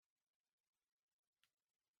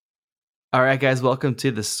All right, guys, welcome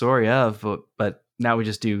to the story of, but now we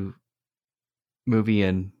just do movie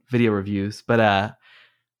and video reviews. But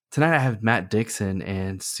tonight I have Matt Dixon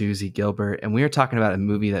and Suzie Gilbert, and we are talking about a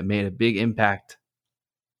movie that made a big impact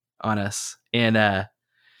on us. And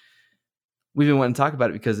we've been wanting to talk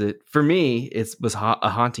about it because for me, it was a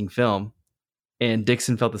haunting film, and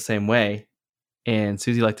Dixon felt the same way, and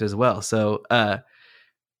Suzie liked it as well. So, Suzie,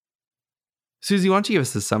 why don't you give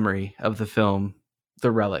us the summary of the film,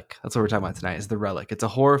 The Relic? That's what we're talking about tonight. Is The Relic? It's a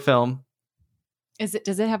horror film. Does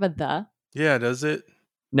it have a the? Yeah, does it?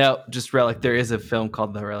 No, just Relic. There is a film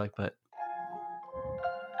called The Relic, but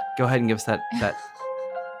go ahead and give us that.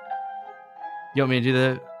 You want me to do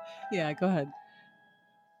the? Yeah, go ahead.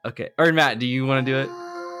 Okay. Or Matt, do you want to do it?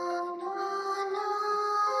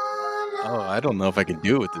 Oh, I don't know if I can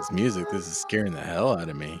do it with this music. This is scaring the hell out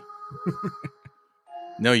of me.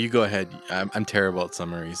 No, you go ahead. I'm terrible at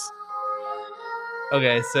summaries.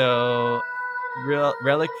 Okay, so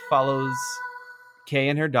Relic follows Kay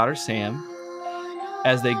and her daughter Sam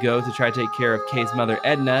as they go to try to take care of Kay's mother,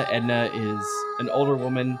 Edna. Edna is an older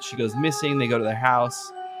woman. She goes missing. They go to their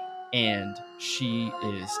house, and she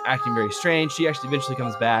is acting very strange. She actually eventually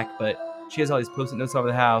comes back, but she has all these post-it notes all over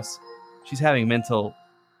the house. She's having mental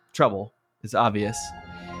trouble. It's obvious.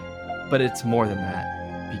 But it's more than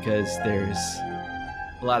that, because there's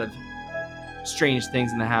a lot of strange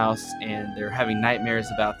things in the house, and they're having nightmares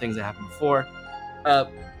about things that happened before.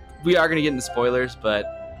 We are going to get into spoilers, but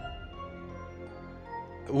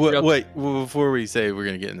Wait, before we say we're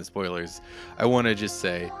going to get into spoilers, I want to just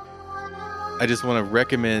say, I just want to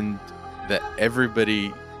recommend that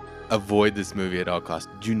everybody avoid this movie at all costs.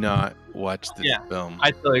 Do not watch this film.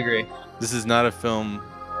 I totally agree. This is not a film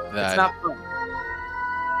that... It's not fun.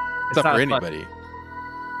 It's not for anybody.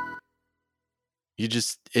 You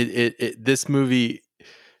just... This movie...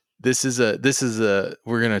 This is a...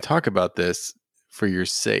 We're going to talk about this for your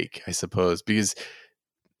sake, I suppose, because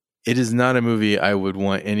it is not a movie I would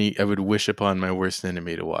wish upon my worst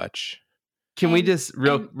enemy to watch. Can we just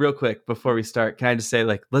real quick before we start? Can I just say,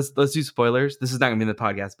 like, let's do spoilers? This is not gonna be in the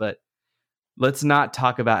podcast, but let's not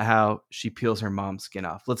talk about how she peels her mom's skin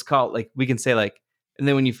off. Let's call it, like, we can say, like, and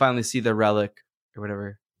then when you finally see the relic or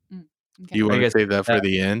whatever. Okay. Do you want to save that for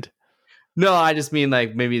the end? No, I just mean,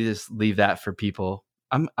 like, maybe just leave that for people.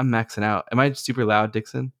 I'm maxing out. Am I super loud,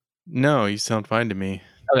 Dixon? No, you sound fine to me.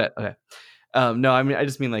 Okay. No, I mean, I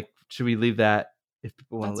just mean, like, should we leave that if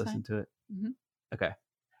people want to listen to it? Mm-hmm. Okay.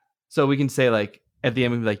 So we can say, like, at the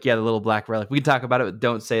end, we'd be like, yeah, the little black relic. We can talk about it, but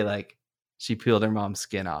don't say, like, she peeled her mom's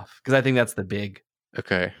skin off. Because I think that's the big.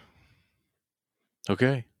 Okay.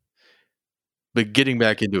 But getting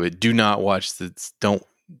back into it, do not watch this.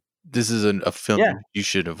 This is a film you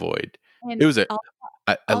should avoid. And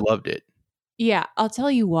I loved it. Yeah, I'll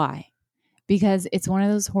tell you why. Because it's one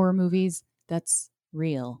of those horror movies that's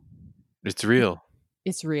real. It's real.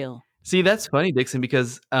 It's real. See, that's funny, Dixon,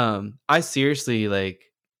 because I seriously, like,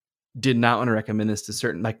 did not want to recommend this to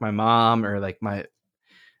certain, like, my mom or, like, my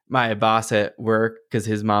boss at work, because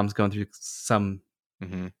his mom's going through some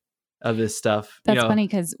of this stuff. That's funny,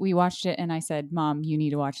 because we watched it and I said, "Mom, you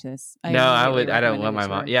need to watch this." I don't want my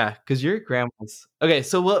mom. Yeah, because your grandma's okay.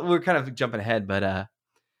 So we're kind of jumping ahead, but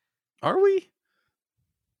are we?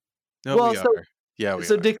 No, we are. Yeah, we are.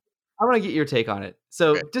 So Dick, I want to get your take on it.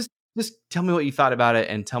 So just tell me what you thought about it,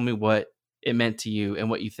 and tell me what it meant to you and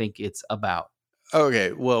what you think it's about.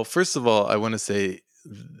 Okay, well, first of all, I want to say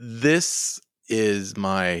this is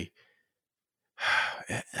my,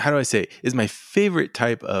 is my favorite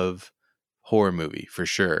type of horror movie, for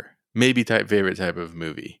sure. Maybe favorite type of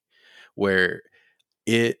movie, where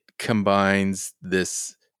it combines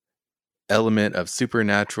this element of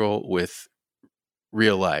supernatural with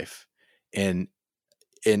real life. And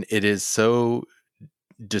it is so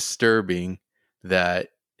disturbing that...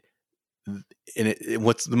 And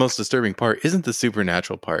what's the most disturbing part isn't the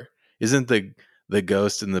supernatural part, isn't the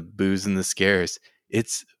ghost and the booze and the scares.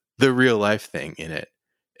 It's the real life thing in it,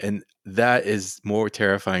 and that is more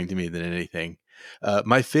terrifying to me than anything.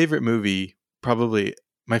 My favorite movie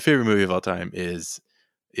of all time is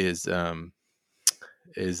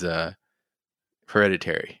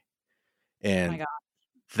Hereditary, and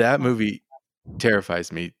that movie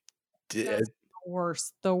terrifies me.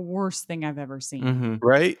 The worst thing I've ever seen. Mm-hmm.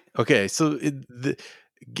 Right? Okay, so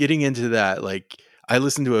getting into that, like, I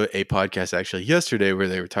listened to a podcast actually yesterday where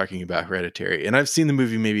they were talking about Hereditary, and I've seen the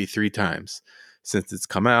movie maybe 3 times since it's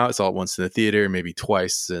come out. I saw it once in the theater, maybe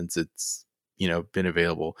twice since it's been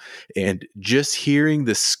available, and just hearing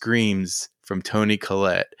the screams from Toni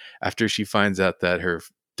Collette after she finds out that her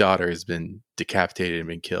daughter has been decapitated and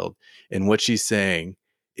been killed, and what she's saying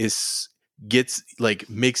is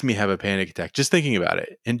makes me have a panic attack just thinking about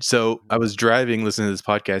it. And so I was driving, listening to this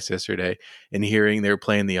podcast yesterday and hearing they were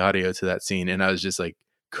playing the audio to that scene. And I was just like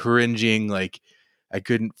cringing. Like I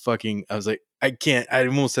was like, I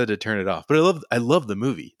almost had to turn it off, but I love the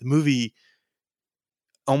movie. The movie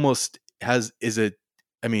almost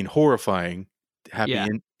horrifying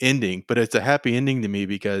happy ending, but it's a happy ending to me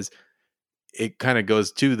because it kind of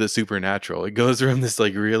goes to the supernatural. It goes from this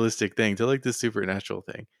like realistic thing to like this supernatural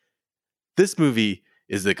thing. This movie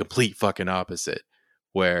is the complete fucking opposite,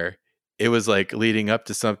 where it was like leading up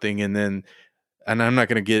to something, and I'm not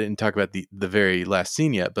going to get and talk about the very last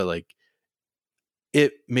scene yet, but like I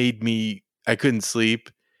couldn't sleep.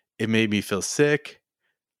 It made me feel sick.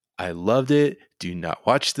 I loved it. Do not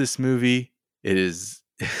watch this movie. It is,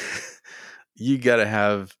 you gotta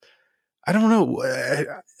have, I don't know. I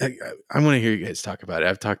want to hear you guys talk about it.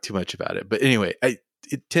 I've talked too much about it, but anyway,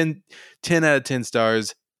 10 out of 10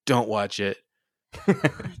 stars. Don't watch it. 10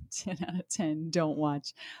 out of 10. Don't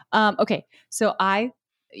watch. Okay. So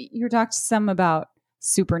you talked some about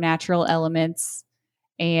supernatural elements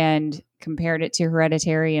and compared it to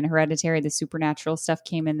Hereditary, and Hereditary, the supernatural stuff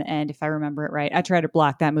came in the end, if I remember it right. I tried to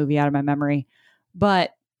block that movie out of my memory,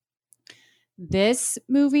 but this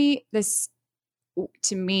movie,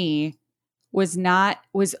 to me was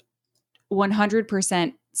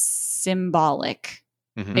 100% symbolic.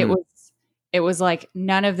 Mm-hmm. It was like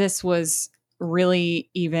none of this was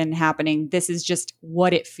really even happening. This is just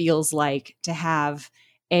what it feels like to have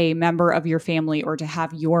a member of your family or to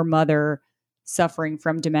have your mother suffering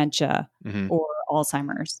from dementia or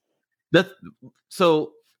Alzheimer's.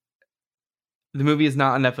 So the movie is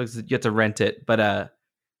not on Netflix. You have to rent it, but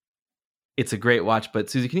it's a great watch. But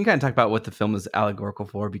Suzie, can you kind of talk about what the film is allegorical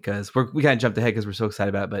for? Because we kind of jumped ahead because we're so excited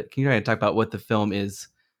about it. But can you kind of talk about what the film is,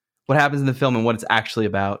 what happens in the film, and what it's actually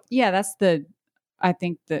about? Yeah, that's I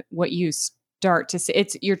think that what you start to see,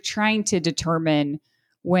 you're trying to determine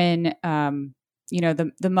when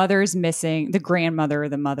the mother is missing, the grandmother,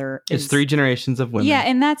 the mother. It's 3 generations of women. Yeah,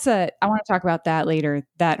 and I want to talk about that later.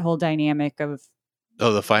 That whole dynamic of.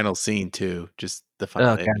 Oh, the final scene too. Just the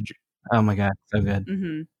final imagery. Oh my God, so good.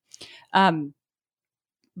 Mm-hmm.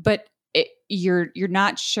 But you're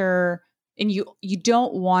not sure, and you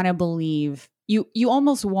don't want to believe. You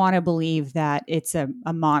almost want to believe that it's a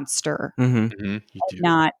monster,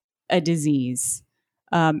 not a disease.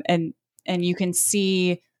 And you can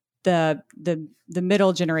see the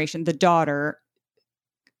middle generation, the daughter,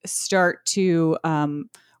 start to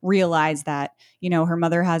realize that her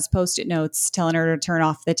mother has Post-it notes telling her to turn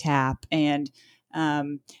off the tap, and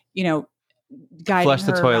guiding flush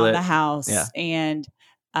the her toilet around the house, and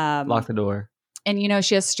lock the door. And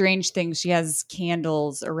she has strange things. She has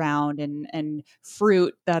candles around and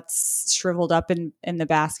fruit that's shriveled up in the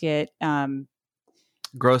basket.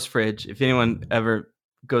 Gross fridge. If anyone ever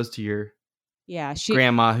goes to your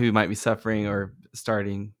grandma who might be suffering or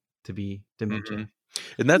starting to be dementia,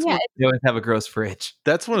 and that's what they always have, a gross fridge.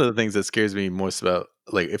 That's one of the things that scares me most about,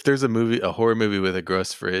 like, if there's a horror movie with a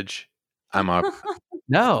gross fridge, I'm up.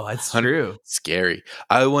 No, it's true. Scary.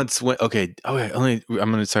 I once went. Okay.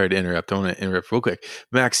 Sorry to interrupt. I want to interrupt real quick.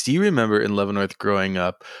 Max, do you remember in Leavenworth growing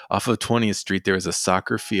up, off of 20th Street, there was a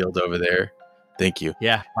soccer field over there? Thank you.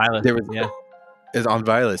 Yeah, Violet. There was. Yeah. It's on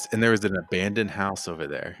Violet, and there was an abandoned house over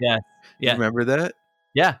there. Yeah. You remember that?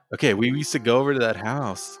 Yeah. Okay. We used to go over to that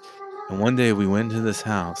house, and one day we went into this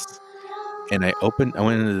house, and I went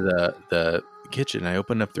into the kitchen. I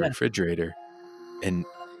opened up the refrigerator, and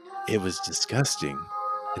it was disgusting.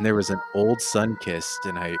 And there was an old Sunkist,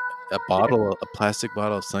 and a plastic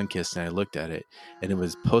bottle of Sunkist, and I looked at it, and it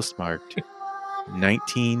was postmarked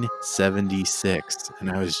 1976,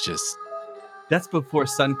 and I was just. That's before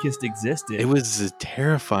Sunkist existed. It was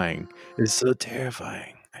terrifying. It was so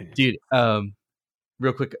terrifying, dude.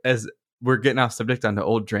 Real quick, as we're getting off subject onto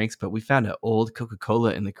old drinks, but we found an old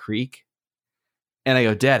Coca-Cola in the creek, and I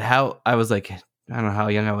go, Dad, how? I was like, I don't know how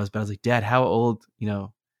young I was, but I was like, Dad, how old?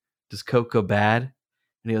 Does Coke go bad?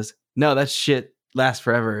 And he goes, no, that shit lasts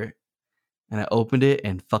forever. And I opened it,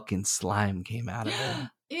 and fucking slime came out of it.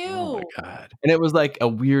 Ew. Oh my God. And it was like a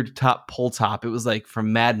weird pull top. It was like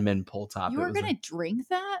from Mad Men pull top. You were going to drink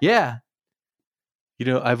that? Yeah.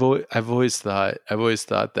 I've always thought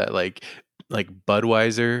that like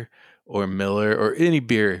Budweiser or Miller or any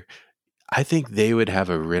beer, I think they would have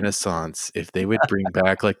a renaissance if they would bring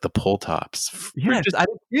back like the pull tops. Yeah,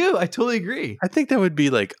 I totally agree. I think that would be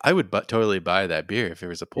like, I would totally buy that beer if there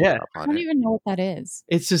was a pull top on it. I don't even know what that is.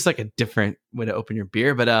 It's just like a different way to open your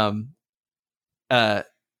beer. But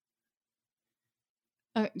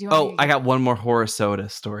I got one more horror soda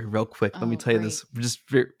story real quick. Let me tell you this.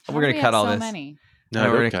 We're going to cut all this. Many? No,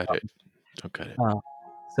 we're going to cut it. Don't cut it.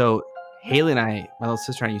 So Haley and I, my little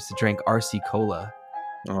sister and I, used to drink RC Cola.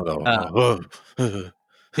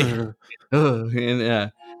 And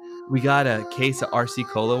we got a case of RC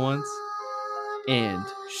Cola once, and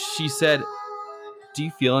she said, "Do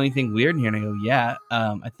you feel anything weird in here?" And I go, "Yeah,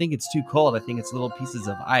 I think it's too cold. I think it's little pieces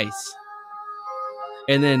of ice."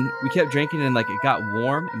 And then we kept drinking, and like it got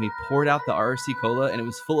warm, and we poured out the RC Cola, and it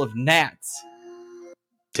was full of gnats.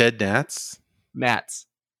 Ted Nats? Gnats.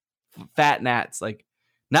 Fat gnats, like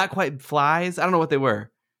not quite flies. I don't know what they were.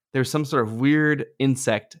 They were some sort of weird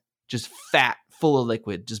insect, just fat, full of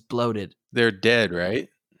liquid, just bloated. They're dead, right?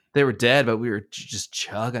 They were dead, but we were just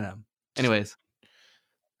chugging them. Anyways,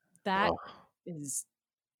 That is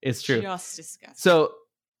it's true. just disgusting.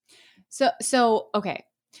 So okay.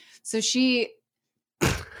 So she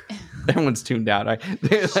everyone's tuned out.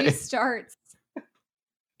 She starts,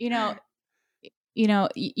 you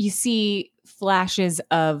see flashes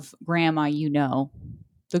of grandma,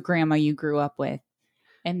 the grandma you grew up with.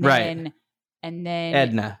 And then, right. And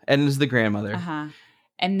then Edna's the grandmother.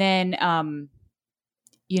 And then,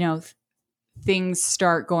 things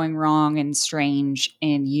start going wrong and strange,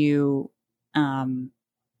 and you want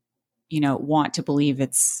to believe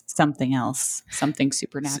it's something else, something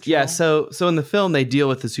supernatural. Yeah. So in the film, they deal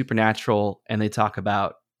with the supernatural, and they talk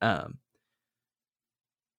about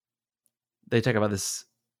this.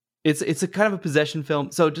 It's a kind of a possession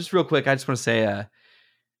film. So just real quick, I just want to say,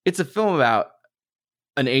 it's a film about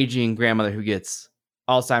an aging grandmother who gets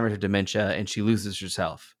Alzheimer's or dementia, and she loses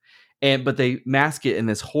herself. But they mask it in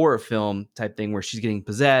this horror film type thing where she's getting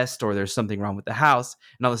possessed, or there's something wrong with the house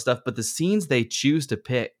and all this stuff. But the scenes they choose to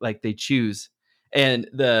pick, and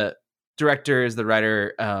the director is the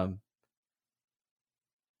writer,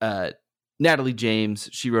 Natalie James.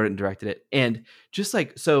 She wrote it and directed it. And just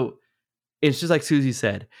like, so it's just like Suzie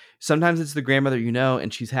said, sometimes it's the grandmother,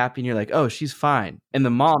 and she's happy, and you're like, oh, she's fine. And the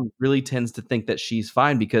mom really tends to think that she's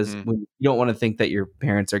fine because when you don't want to think that your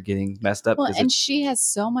parents are getting messed up. Well, and she has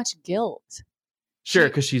so much guilt. Sure,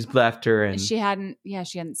 because she's left her, and she hadn't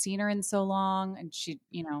seen her in so long, and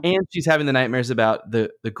and she's having the nightmares about the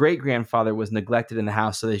great grandfather was neglected in the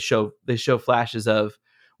house. So they show flashes of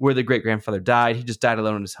where the great grandfather died. He just died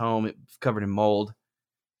alone in his home, it was covered in mold.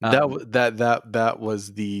 That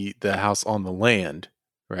was the house on the land,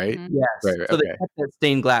 right? Mm-hmm. Yes. Right, so they kept that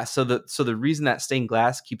stained glass. So the reason that stained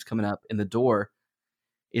glass keeps coming up in the door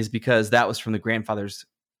is because that was from the great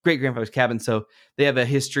grandfather's cabin. So they have a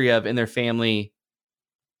history of, in their family,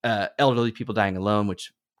 elderly people dying alone,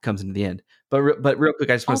 which comes into the end. But real quick,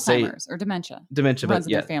 I just want to say Alzheimer's or dementia, but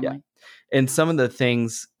yeah, their family. Yeah. And some of the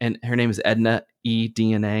things, and her name is Edna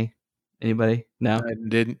E-DNA. Anybody? No, I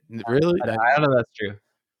didn't really. I don't know. That's true.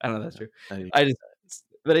 I don't know. That's true.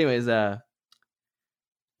 But anyways, I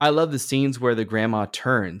love the scenes where the grandma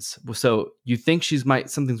turns. So you think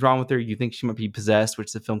something's wrong with her. You think she might be possessed,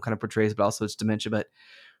 which the film kind of portrays, but also it's dementia. But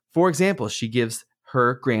for example, she gives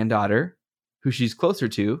her granddaughter, who she's closer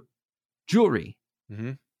to, jewelry.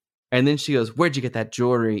 Mm-hmm. And then she goes, "Where'd you get that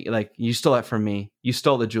jewelry? Like, you stole that from me. You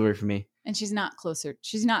stole the jewelry from me." And she's not closer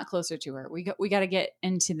to her. We got to get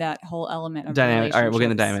into that whole element of dynamic. All right, we'll get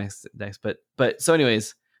into dynamics next. But so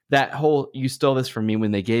anyways, that whole "you stole this from me"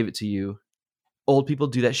 when they gave it to you. Old people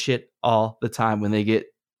do that shit all the time when they get,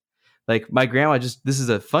 like, my grandma this is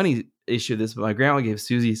a funny issue of this, but my grandma gave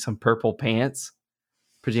Suzie some purple pants,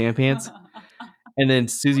 pajama pants. And then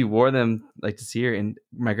Suzie wore them like to see her, and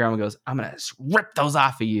my grandma goes, "I'm going to rip those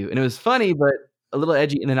off of you." And it was funny, but a little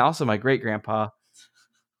edgy. And then also my great grandpa,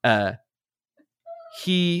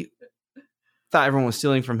 he thought everyone was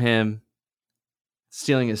stealing from him,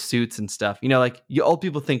 stealing his suits and stuff. Old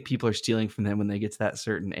people think people are stealing from them when they get to that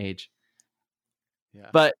certain age. Yeah.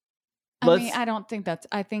 But I don't think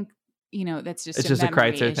I think, that's just a memory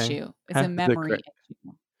issue. Thing. It's a memory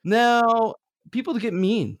issue. No, people get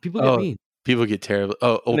mean. People get mean. People get terrible.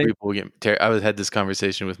 Old people get terrible. I had this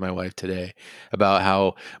conversation with my wife today about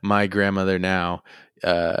how my grandmother now,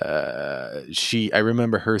 I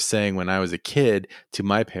remember her saying when I was a kid to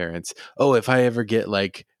my parents, "Oh, if I ever get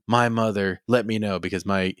like my mother, let me know," because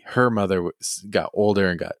her mother got older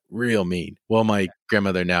and got real mean. Well, my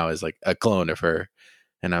grandmother now is like a clone of her.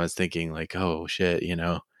 And I was thinking like, oh shit,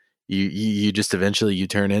 you just eventually you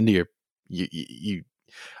turn into you.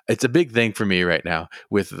 It's a big thing for me right now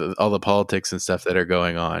with all the politics and stuff that are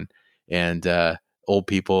going on, and old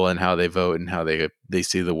people and how they vote and how they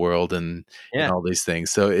see the world and all these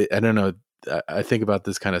things. So I don't know. I think about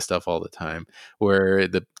this kind of stuff all the time, where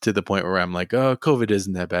to the point where I'm like, oh, COVID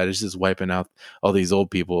isn't that bad. It's just wiping out all these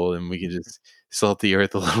old people, and we can just salt the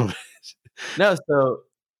earth a little bit. No, so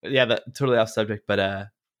yeah, that totally off subject, but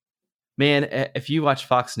man, if you watch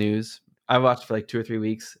Fox News, I watched for like 2 or 3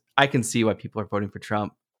 weeks. I can see why people are voting for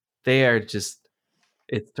Trump. They are just,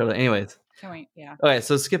 it's totally. Anyways, Can't wait. Yeah. okay,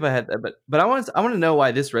 so skip ahead, but I want to know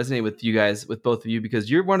why this resonated with you guys, with both of you, because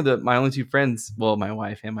you're one of my only two friends. Well, my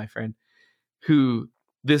wife and my friend, who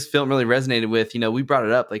this film really resonated with. We brought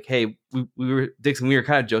it up like, hey, we were Dixon. We were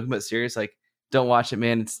kind of joking but serious, like, don't watch it,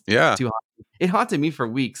 man. It's too haunting. It haunted me for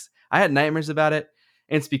weeks. I had nightmares about it,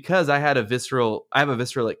 and it's because I have a visceral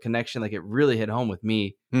like connection. Like, it really hit home with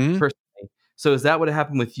me personally. So is that what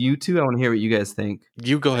happened with you two? I want to hear what you guys think.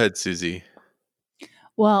 You go ahead, Suzie.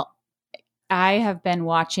 Well, I have been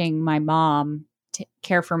watching my mom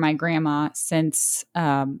care for my grandma since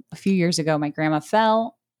a few years ago. My grandma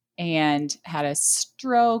fell and had a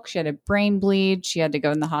stroke. She had a brain bleed. She had to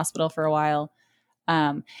go in the hospital for a while.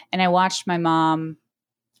 And I watched my mom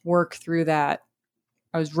work through that.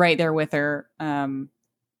 I was right there with her.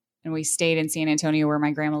 And we stayed in San Antonio where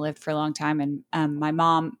my grandma lived for a long time. And my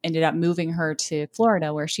mom ended up moving her to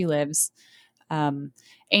Florida where she lives.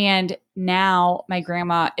 And now my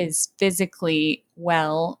grandma is physically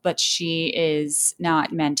well, but she is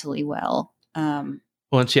not mentally well. Well,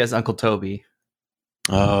 and she has Uncle Toby.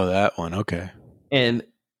 Oh, that one. Okay. And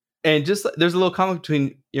just there's a little comment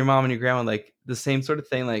between your mom and your grandma, like the same sort of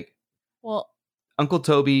thing. Like, well, Uncle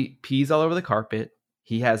Toby pees all over the carpet.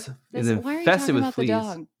 He is infested with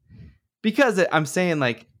fleas. Because I'm saying,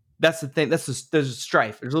 like, that's the thing. There's a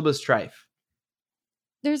strife. There's a little bit of strife.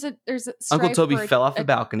 There's a Uncle Toby fell off the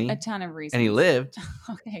balcony. A ton of reasons. And he lived.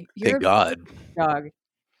 Okay. Thank God. Dog.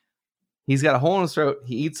 He's got a hole in his throat.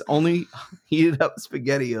 He eats only heated up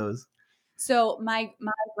SpaghettiOs. So my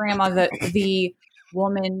grandma, the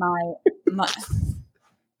woman, my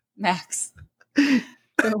Max, the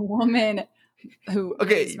woman who.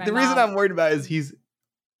 Okay. The reason I'm worried about is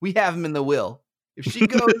we have him in the will. If she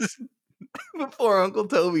goes before Uncle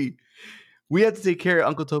Toby, we have to take care of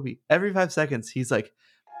Uncle Toby. Every 5 seconds, he's like,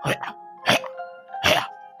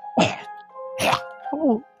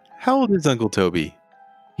 How old is Uncle Toby?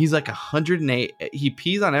 He's like 108. He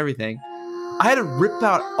pees on everything. I had to rip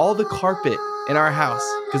out all the carpet in our house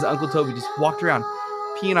because Uncle Toby just walked around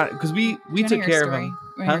peeing on it, because we took care of him.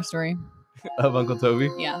 Your story of Uncle Toby?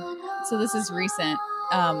 Yeah. So this is recent.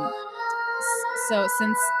 So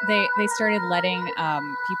since they started letting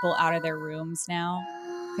people out of their rooms now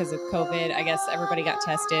because of COVID, I guess everybody got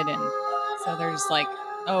tested, and so they're just like,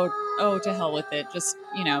 oh, to hell with it. Just,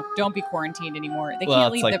 don't be quarantined anymore. They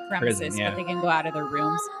can't leave the premises, prison, yeah. But they can go out of their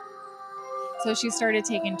rooms. So she started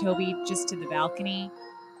taking Toby just to the balcony.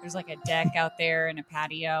 There's like a deck out there and a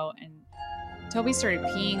patio, and Toby started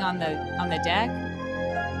peeing on the deck.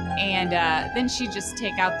 And then she'd just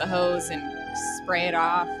take out the hose and spray it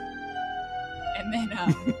off. And then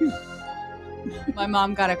my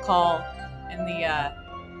mom got a call, and the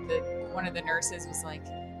one of the nurses was like,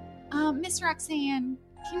 Miss Roxanne,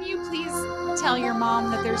 can you please tell your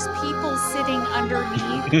mom that there's people sitting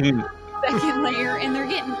underneath the second layer and they're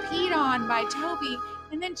getting peed on by Toby,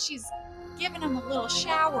 and then she's giving him a little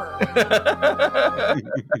shower. But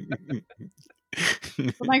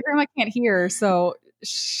my grandma can't hear, so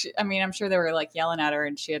I'm sure they were like yelling at her,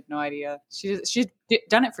 and she had no idea. She's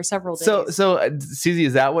done it for several days. So Suzie,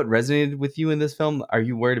 is that what resonated with you in this film? Are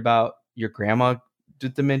you worried about your grandma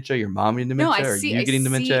with dementia, your mom getting dementia, or you getting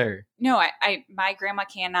dementia? Or? No, my grandma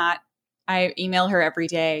cannot. I email her every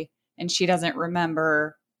day, and she doesn't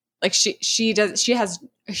remember. Like she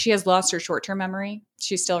has lost her short-term memory.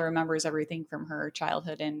 She still remembers everything from her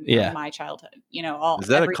childhood and from my childhood. Is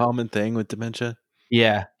that a common thing with dementia?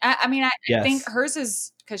 Yeah. I think hers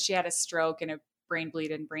is because she had a stroke and a brain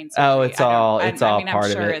bleed and brain surgery. Oh, it's all part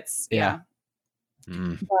I'm sure of it. It's But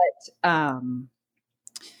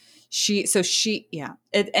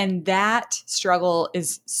and that struggle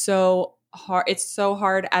is so hard. It's so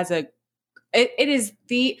hard it is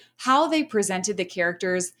how they presented the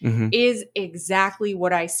characters is exactly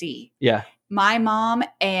what I see. Yeah. My mom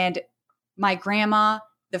and my grandma,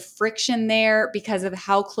 the friction there because of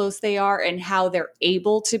how close they are and how they're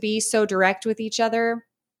able to be so direct with each other.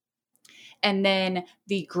 And then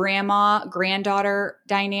the granddaughter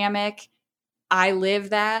dynamic, I live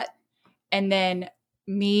that. And then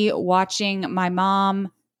me watching my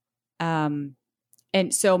mom,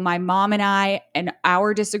 and so my mom and I and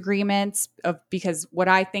our disagreements because what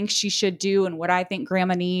I think she should do and what I think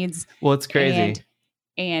grandma needs. Well, it's crazy.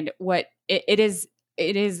 And what it is,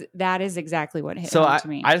 that is exactly what hit home to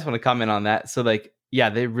me. I just want to comment on that. So they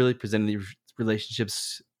really presented these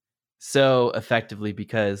relationships so effectively,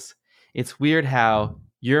 because it's weird how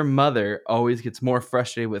your mother always gets more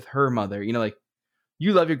frustrated with her mother.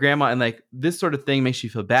 You love your grandma, and this sort of thing makes you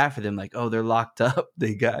feel bad for them. Like, oh, they're locked up.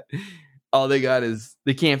 They got all they got is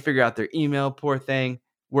they can't figure out their email, poor thing.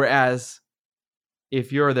 Whereas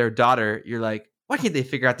if you're their daughter, you're like, why can't they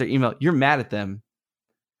figure out their email? You're mad at them.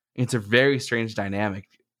 It's a very strange dynamic.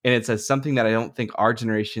 And it's something that I don't think our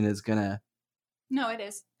generation is going to No, it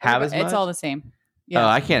is. have as much. It's all the same. Oh, Yeah.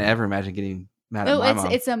 I can't ever imagine getting mad at No, my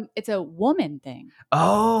mom. it's a woman thing.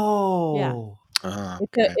 Oh. Yeah.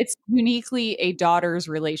 Okay. It's uniquely a daughter's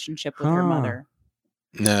relationship with her mother.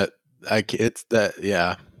 No, it's that.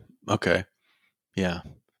 Yeah. Okay. Yeah.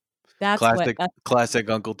 That's classic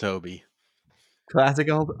Uncle Toby. Classic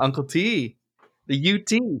Uncle T. The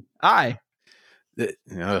UTI. The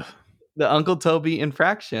Uncle Toby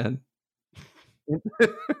infraction.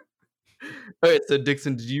 Okay, so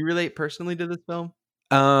Dixon, did you relate personally to this film?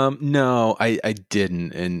 No, I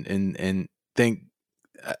didn't, and think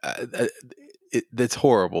that's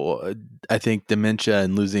horrible. I think dementia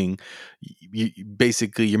and losing,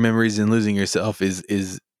 basically your memories and losing yourself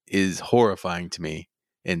is horrifying to me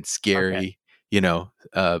and scary. Okay. You know,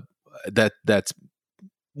 that's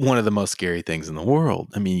one of the most scary things in the world.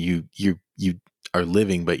 I mean, you are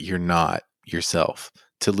living, but you're not yourself.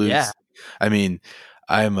 To lose, Yeah. I mean,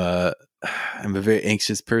 I'm a very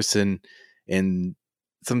anxious person, and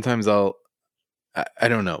sometimes I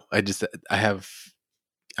don't know. I have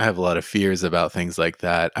a lot of fears about things like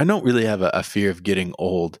that. I don't really have a fear of getting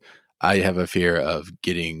old. I have a fear of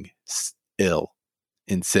getting ill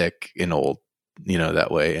and sick and old,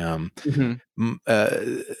 that way.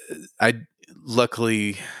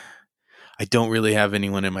 Luckily, I don't really have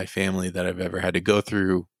anyone in my family that I've ever had to go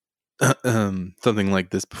through something like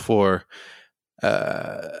this before. We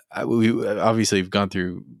obviously have gone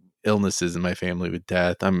through illnesses in my family with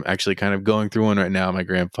death. I'm actually kind of going through one right now. My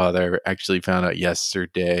grandfather actually found out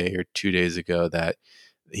yesterday or 2 days ago that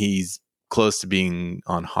he's close to being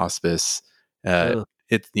on hospice. And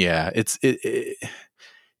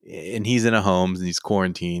he's in a home and he's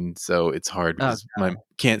quarantined, so it's hard because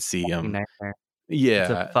can't see him. Nightmare. Yeah, it's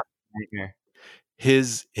a fucking nightmare.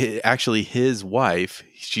 His wife,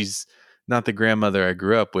 she's not the grandmother I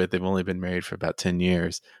grew up with. They've only been married for about 10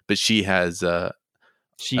 years, but she has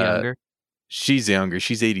she younger? She's younger.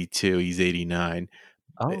 She's 82. He's 89.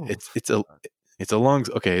 Oh, it's a long.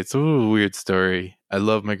 Okay, it's a little weird story. I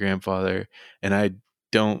love my grandfather, and I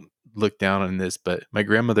don't look down on this, but my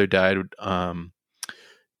grandmother died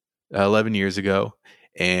 11 years ago,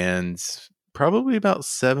 and probably about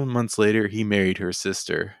 7 months later, he married her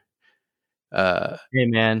sister. Hey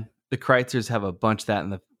man, the Kreitzers have a bunch of that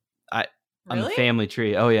on the family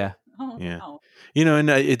tree. Oh yeah. Oh, yeah. Wow. And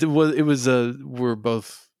it was we're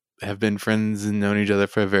both have been friends and known each other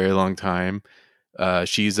for a very long time.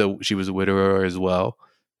 She was a widower as well.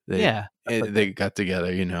 They got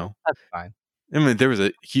together, That's fine. I mean, there was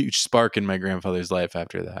a huge spark in my grandfather's life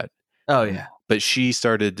after that. Oh yeah. But she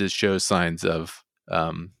started to show signs of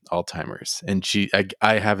Alzheimer's, and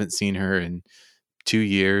I haven't seen her in 2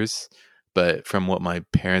 years, but from what my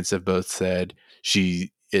parents have both said,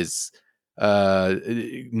 she is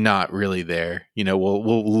not really there.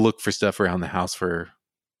 We'll look for stuff around the house for,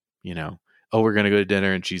 we're gonna go to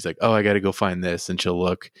dinner, and she's like, oh, I gotta go find this, and she'll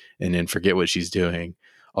look and then forget what she's doing,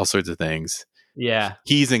 all sorts of things. Yeah,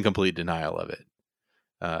 he's in complete denial of it.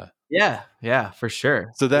 Yeah, for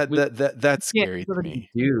sure. So that's scary to me.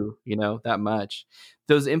 Do that much?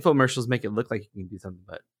 Those infomercials make it look like you can do something,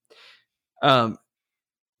 but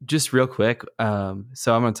just real quick. So I'm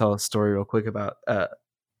gonna tell a story real quick about the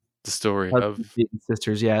story of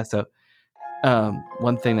sisters. Yeah. So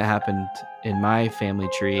one thing that happened in my family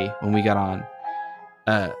tree when we got on,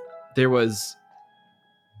 there was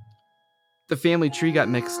the family tree got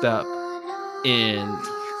mixed up in.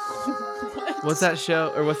 What's that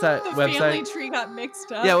show or what's that website? The family tree got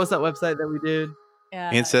mixed up. Yeah, what's that website that we did?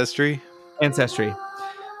 Yeah. Ancestry.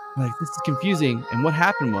 Like, this is confusing. And what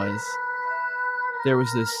happened was there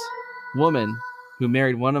was this woman who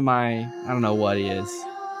married one of my, I don't know what he is,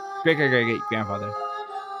 great grandfather,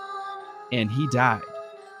 and he died.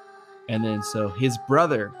 And then so his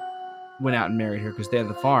brother went out and married her because they had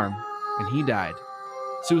the farm, and he died.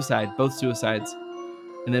 Suicide, both suicides.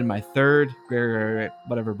 And then my third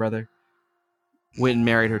whatever brother went and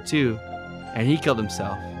married her too, and he killed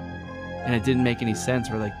himself, and it didn't make any sense.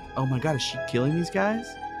 We're like, oh my god, is she killing these guys?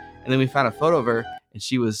 And then we found a photo of her, and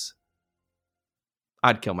she was,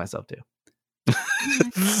 I'd kill myself too.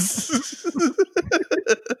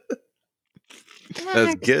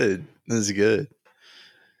 That's good.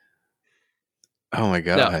 Oh my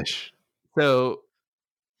gosh. No.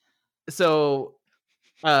 So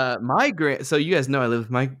so you guys know I lived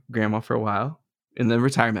with my grandma for a while. in the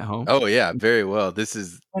retirement home. Oh yeah, very well. This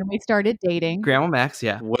is when we started dating. Grandma Max,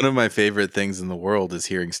 yeah. one of my favorite things in the world is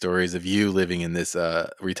hearing stories of you living in this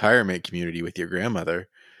retirement community with your grandmother.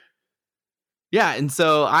 Yeah, and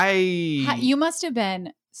so You must have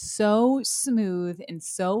been so smooth and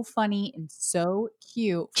so funny and so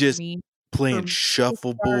cute for Just me playing to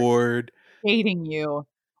shuffleboard. dating you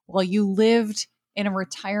while you lived in a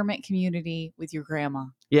retirement community with your grandma.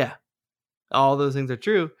 Yeah. All those things are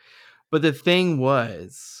true. But the thing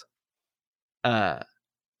was, I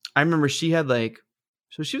remember she had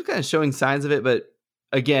so she was kind of showing signs of it, but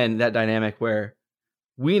again, that dynamic where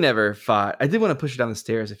we never fought. I did want to push her down the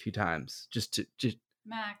stairs a few times just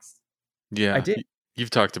Max. Yeah, I did. You've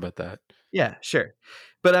talked about that. Yeah, sure.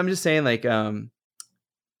 But I'm just saying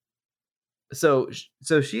so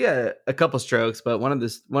she had a couple strokes, but one of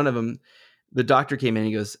them, the doctor came in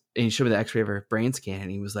and he showed me the x-ray of her brain scan,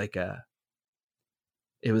 and he was like,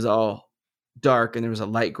 it was all dark and there was a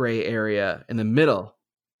light gray area in the middle.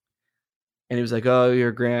 And he was like, oh,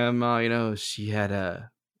 your grandma, she had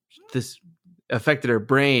this affected her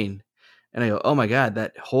brain. And I go, oh my God,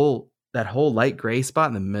 that whole light gray spot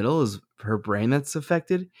in the middle is her brain that's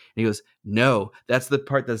affected. And he goes, no, that's the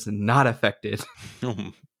part that's not affected.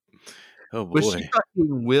 Oh boy. But she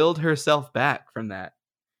fucking willed herself back from that.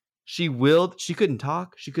 She couldn't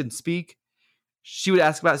talk. She couldn't speak. She would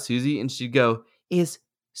ask about Suzie and she'd go, is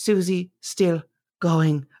Suzie still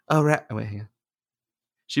going around? Oh, wait, hang on.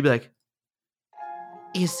 She'd be like,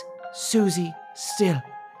 is Suzie still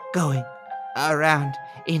going around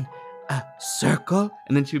in a circle?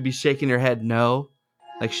 And then she would be shaking her head no.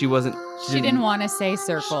 Like she didn't want to say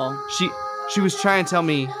circle. She was trying to tell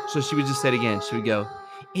me, so she would just say it again. She would go,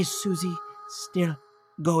 is Suzie still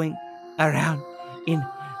going around in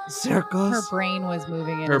circles? Her brain was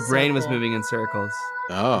moving in Her brain was moving in circles.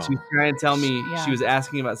 Oh. And she was trying to tell me she was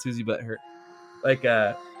asking about Suzie, but her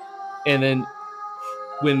and then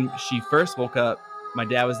when she first woke up, my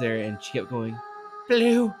dad was there and she kept going,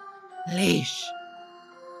 blue leash.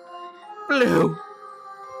 Blue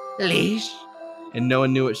leash. And no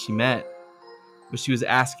one knew what she meant. But she was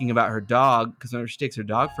asking about her dog, because whenever she takes her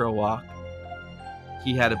dog for a walk,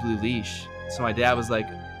 he had a blue leash. So my dad was like,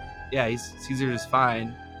 yeah, Caesar is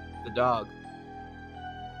fine, the dog.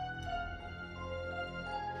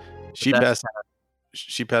 She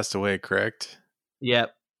passed away, correct?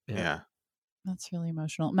 Yep. Yeah. That's really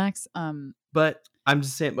emotional. Max, but I'm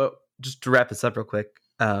just saying, but just to wrap this up real quick,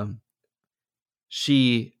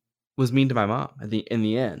 she was mean to my mom in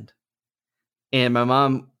the end. And my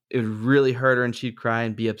mom, it would really hurt her and she'd cry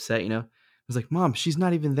and be upset, I was like, Mom, she's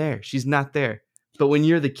not even there. She's not there. But when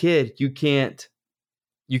you're the kid, you can't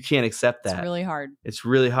accept that. It's really hard. It's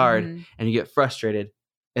really hard. Mm-hmm. And you get frustrated.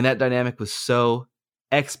 And that dynamic was so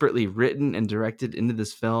expertly written and directed into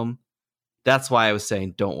this film. That's why I was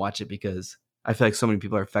saying don't watch it, because I feel like so many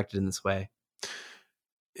people are affected in this way.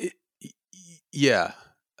 Yeah.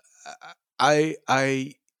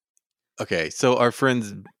 Okay, so our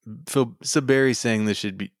friends, so Barry's saying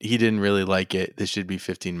he didn't really like it. This should be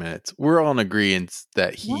 15 minutes. We're all in agreement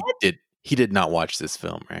that he did not watch this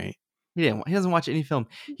film, right? He doesn't watch any film.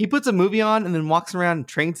 He puts a movie on and then walks around and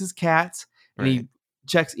trains his cats and he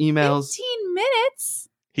checks emails. 15 minutes.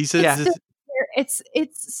 He says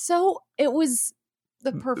it was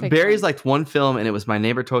the perfect. Barry's liked one film and it was My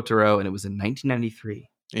Neighbor Totoro, and it was in 1993.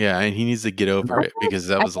 Yeah, and he needs to get over it because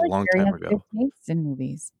that was a long time ago. In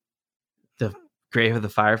movies. The Grave of the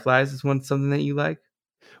Fireflies is something that you like?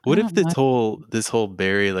 What if this whole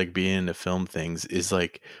Barry being into film things is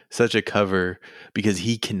such a cover because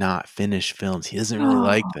he cannot finish films? He doesn't really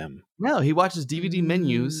like them. No, he watches DVD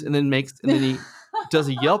menus and then he does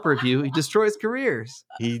a Yelp review. He destroys careers.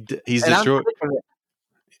 He's destroyed.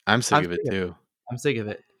 I'm sick of it too. I'm sick of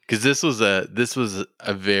it because this was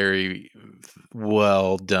a very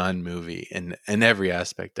well done movie in every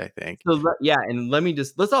aspect, I think. So yeah, and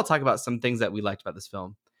let's all talk about some things that we liked about this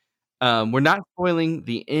film. We're not spoiling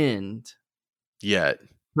the end yet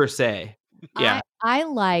per se. Yeah, I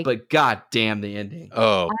like, but god damn the ending.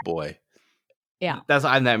 Oh boy, yeah, I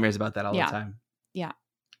have nightmares about that all the time. Yeah.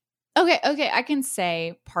 Okay, I can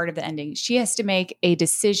say part of the ending. She has to make a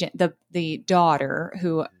decision. The daughter,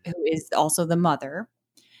 who is also the mother,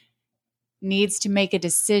 needs to make a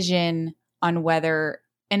decision on whether,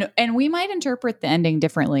 and we might interpret the ending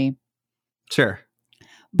differently. Sure.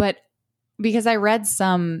 But because I read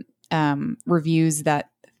some reviews that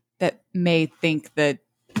may think that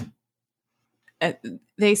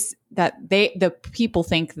the people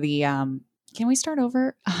think the can we start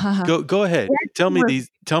over? Go ahead. Tell me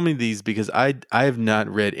these because I have not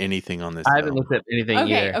read anything on this. I haven't looked at anything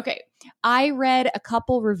either. Okay. I read a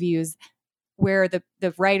couple reviews where the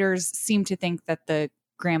writers seem to think that the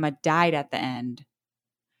grandma died at the end.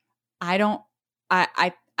 I'm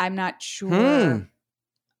not sure.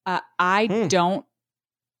 I don't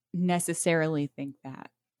necessarily think that.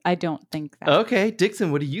 I don't think that. Okay,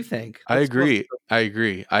 Dixon, what do you think? I agree.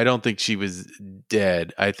 I don't think she was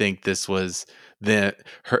dead. I think this was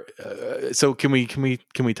her. So can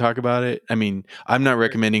we talk about it? I mean, I'm not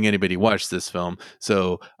recommending anybody watch this film,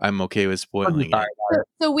 so I'm okay with spoiling it.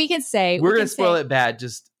 So we can say we're gonna spoil it bad.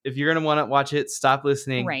 Just if you're gonna want to watch it, stop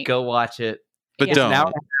listening. Right. Go watch it. But don't.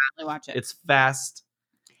 Now, watch it. It's fast.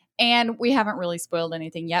 And we haven't really spoiled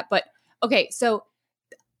anything yet. But okay, so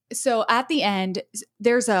at the end,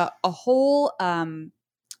 there's a whole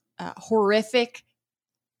horrific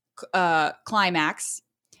climax,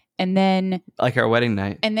 and then like our wedding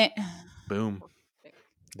night, and then boom.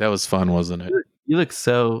 That was fun, wasn't it? You look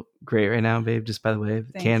so great right now, babe. Just by the way,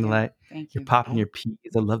 candlelight. Thank you. You're popping your peas.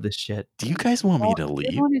 I love this shit. Do you guys want me to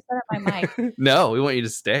leave? I want to set up my mic. No, we want you to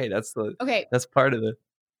stay. That's part of the.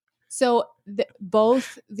 So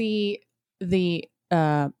both the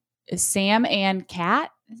Sam and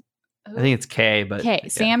Kat. I think it's Kay, but Kay.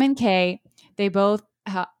 Sam and Kay. They both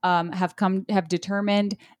have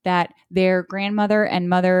determined that their grandmother and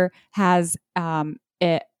mother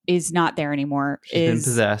is not there anymore.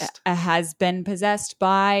 Has been possessed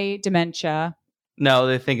by dementia. No,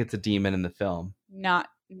 they think it's a demon in the film. Not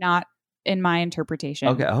in my interpretation.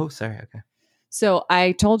 Okay. Oh, sorry. Okay. So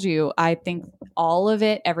I told you, I think all of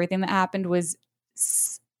it, everything that happened was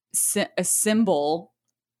a symbol,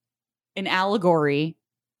 an allegory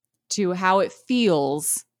to how it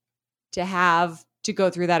feels to go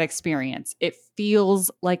through that experience. It feels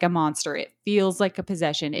like a monster. It feels like a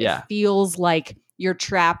possession. It feels like you're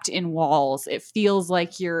trapped in walls. It feels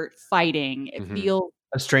like you're fighting. It feels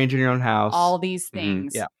a stranger in your own house. All these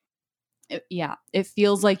things. It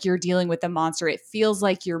feels like you're dealing with a monster. It feels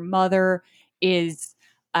like your mother is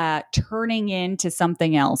turning into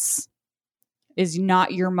something else. Is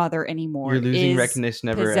not your mother anymore. You're losing recognition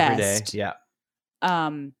of her every day. Yeah.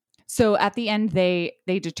 So at the end, they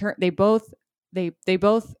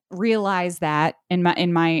both realize that in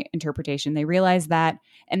my interpretation, they realize that,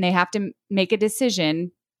 and they have to make a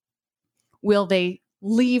decision. Will they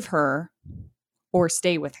leave her or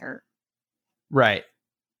stay with her? Right.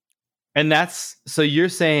 And so you're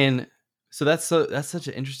saying, that's such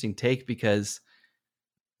an interesting take, because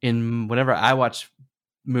whenever I watch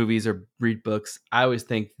movies or read books, I always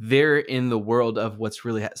think they're in the world of what's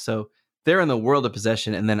really, so they're in the world of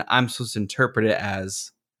possession, and then I'm supposed to interpret it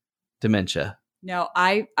as dementia. No,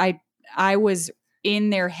 I was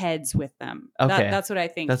in their heads with them. Okay. That's what I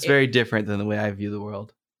think. That's very different than the way I view the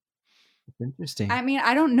world. It's interesting. I mean,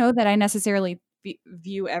 I don't know that I necessarily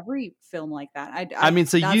view every film like that. I mean,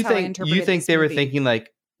 so you think they were thinking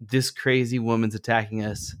like, this crazy woman's attacking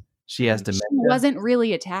us. She has dementia. She wasn't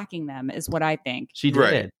really attacking them, is what I think. She did.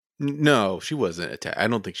 Right. No, she wasn't attacking. I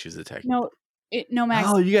don't think she was attacking. No, Max.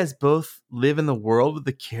 Oh, you guys both live in the world with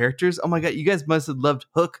the characters. Oh my god, you guys must have loved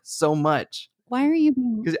Hook so much. Why are you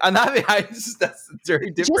being? Because that's very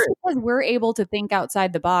different. Just because we're able to think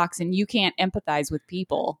outside the box and you can't empathize with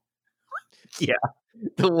people. Yeah,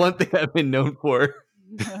 the one thing I've been known for.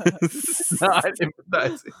 Not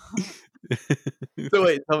empathizing. So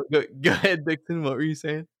wait, go ahead, Dixon. What were you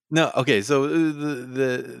saying? No, okay. So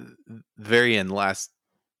the very end, last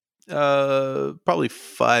probably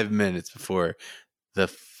 5 minutes before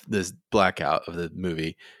this blackout of the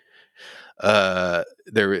movie, they're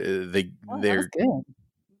good.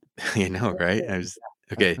 You know, right? I was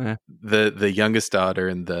okay. The youngest daughter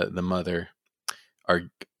and the mother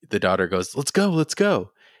the daughter goes, let's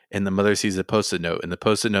go, and the mother sees a post-it note, and the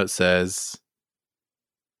post-it note says,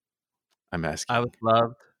 I'm asking, I was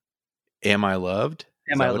loved. Am I loved?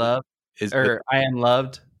 Am I loved? I am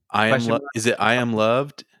loved. Is it I am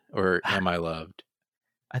loved or am I loved?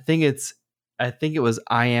 I think it was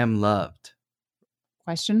I am loved.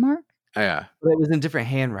 Question mark? Yeah. But it was in different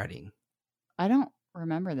handwriting. I don't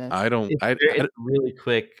remember this. It's really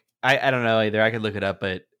quick. I don't know either. I could look it up,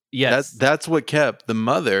 but yes. That's what kept the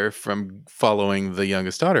mother from following the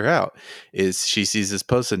youngest daughter out, is she sees this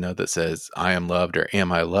post-it note that says I am loved or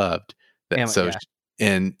am I loved?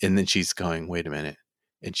 And then she's going, wait a minute.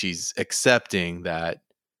 And she's accepting that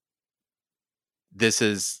this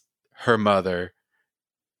is her mother.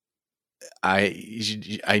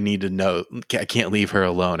 I need to know. I can't leave her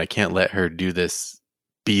alone. I can't let her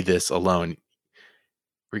be this alone.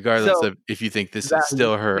 Regardless of if you think this is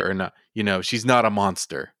still her or not. You know, she's not a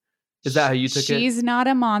monster. Is that how you took it? She's not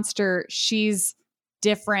a monster. She's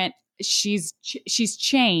different. She's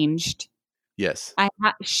changed. Yes.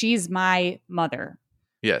 She's my mother.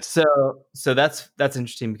 Yes. So that's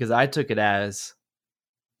interesting because I took it as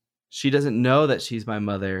she doesn't know that she's my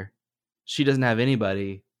mother. She doesn't have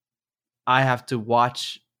anybody. I have to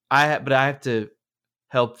watch. But I have to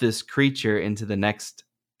help this creature into the next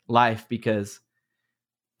life because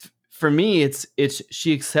for me, it's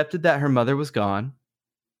she accepted that her mother was gone.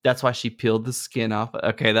 That's why she peeled the skin off.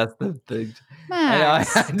 Okay, that's the I know I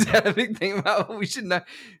Max. had a big thing about what we should not.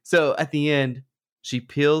 So at the end, she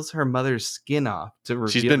peels her mother's skin off to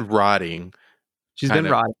reveal. She's been rotting. She's been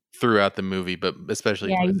rotting throughout the movie, but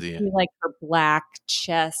especially Yeah, you towards the see end. like her black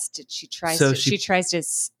chest. And she tries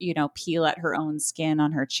to peel at her own skin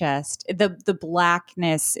on her chest. The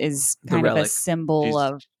blackness is kind of a symbol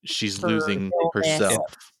of she's her losing illness.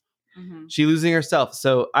 herself. Mhm. She's losing herself.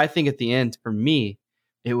 So I think at the end, for me,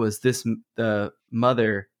 it was the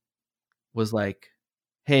mother was like,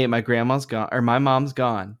 hey, my grandma's gone, or my mom's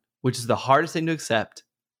gone, which is the hardest thing to accept.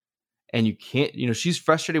 And you can't, she's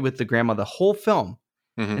frustrated with the grandma the whole film.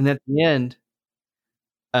 Mhm. And at the end,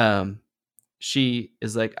 she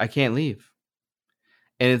is like, I can't leave.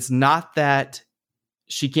 And it's not that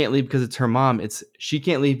she can't leave because it's her mom. It's she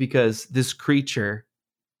can't leave because this creature,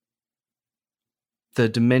 the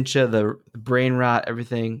dementia, the brain rot,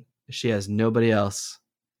 everything, she has nobody else.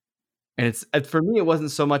 And it's for me, it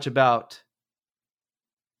wasn't so much about,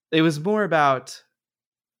 it was more about,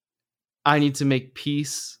 I need to make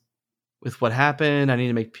peace with what happened. I need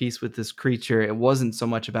to make peace with this creature. It wasn't so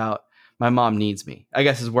much about my mom needs me, I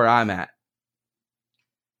guess is where I'm at.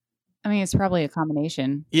 I mean, it's probably a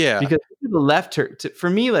combination. Yeah. Because people left her for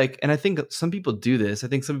me, like, and I think some people do this. I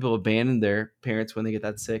think some people abandon their parents when they get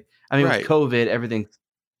that sick. I mean, Right. with COVID, everything's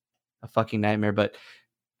a fucking nightmare. But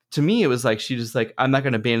to me, it was like, she just like, I'm not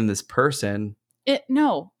going to abandon this person. You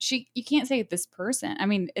can't say this person. I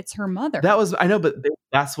mean, it's her mother. I know, but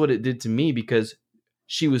that's what it did to me because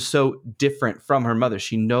she was so different from her mother.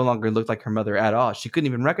 She no longer looked like her mother at all. She couldn't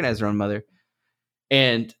even recognize her own mother.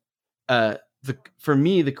 And for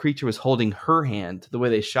me, the creature was holding her hand the way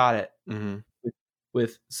they shot it. Mm-hmm.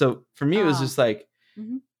 So for me, it was just like,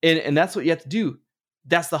 and that's what you have to do.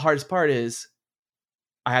 That's the hardest part is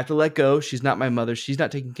I have to let go. She's not my mother. She's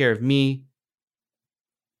not taking care of me.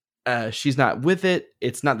 She's not with it.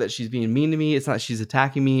 It's not that she's being mean to me. It's not that she's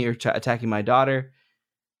attacking me or attacking my daughter.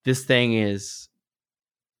 This thing is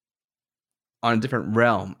on a different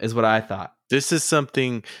realm is what I thought. This is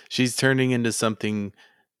something she's turning into something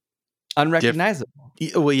unrecognizable.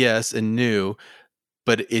 Well, yes, and new,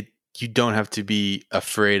 but you don't have to be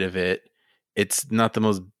afraid of it. It's not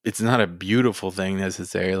a beautiful thing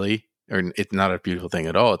necessarily, or it's not a beautiful thing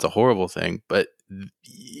at all. It's a horrible thing, but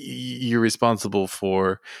you're responsible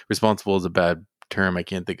is a bad term. I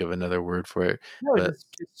can't think of another word for it. No, but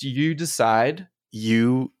you decide.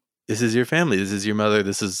 This is your family. This is your mother.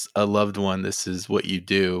 This is a loved one. This is what you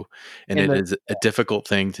do. And it is a difficult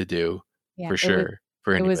thing to do for sure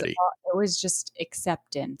for anybody. It was just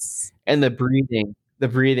acceptance. And the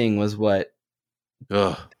breathing was what,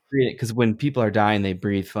 because when people are dying, they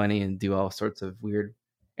breathe funny and do all sorts of weird,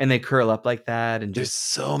 and they curl up like that. And there's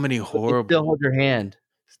so many horrible, still hold your hand,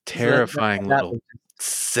 terrifying little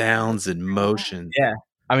sounds and motions. Yeah.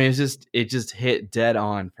 I mean, it just hit dead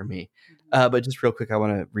on for me. But just real quick, I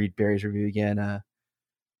want to read Barry's review again.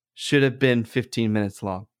 Should have been 15 minutes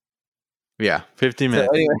long. Yeah, 15 minutes.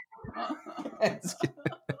 So anyway.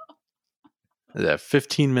 A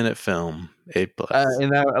 15-minute film, 8+.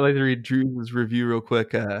 And I'd like to read Drew's review real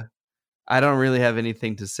quick. I don't really have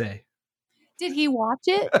anything to say. Did he watch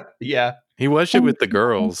it? Yeah. He watched it with the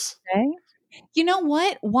girls. You know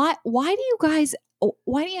what? Why do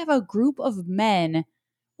you have a group of men?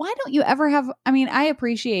 Why don't you ever have, I mean, I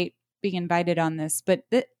appreciate being invited on this, but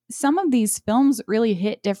some of these films really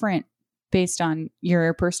hit different based on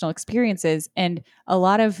your personal experiences, and a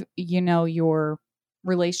lot of, your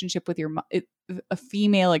relationship with a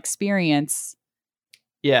female experience.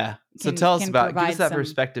 Yeah. So tell us give us that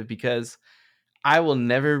perspective, because I will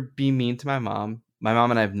never be mean to my mom. My mom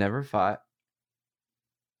and I have never fought.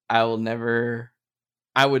 I would never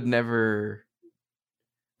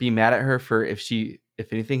be mad at her for if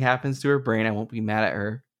anything happens to her brain, I won't be mad at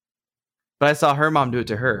her. But I saw her mom do it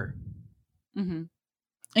to her. Mm-hmm.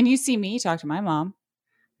 And you see me talk to my mom.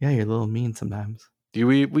 Yeah, you're a little mean sometimes.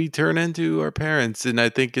 We turn into our parents, and I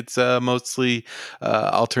think it's mostly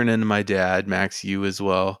I'll turn into my dad. Max, you as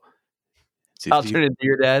well. I'll turn into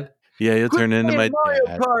your dad. Yeah, you'll turn into my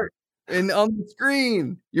dad. Kart and on the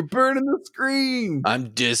screen, you're burning the screen. I'm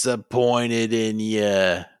disappointed in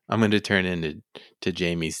you. I'm going to turn into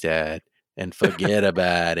Jamie's dad and forget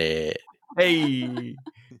about it. Hey.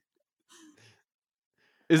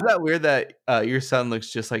 Is that weird that your son looks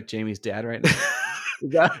just like Jamie's dad right now?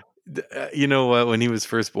 You know what? When he was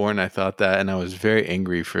first born, I thought that, and I was very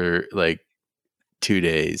angry for like 2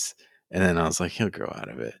 days, and then I was like, he'll grow out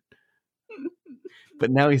of it.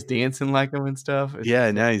 But now he's dancing like him and stuff. Yeah,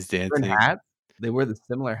 now he's Different dancing. hats. They wear the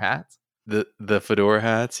similar hats. The fedora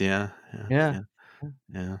hats, yeah.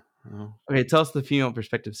 Oh. Okay, tell us the female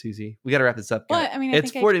perspective, Suzie. We got to wrap this up. Well, I mean,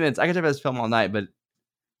 it's 40 minutes. I could talk about this film all night, but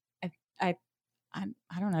I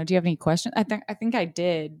don't know. Do you have any questions? I think I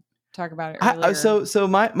did talk about it earlier. So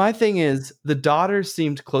my thing is the daughter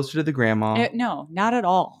seemed closer to the grandma. No, not at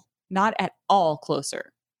all. Not at all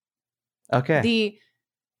closer. Okay.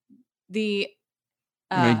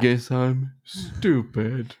 I guess I'm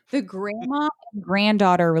stupid. The grandma and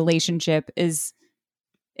granddaughter relationship is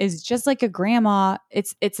just like a grandma.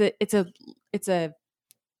 It's a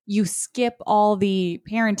you skip all the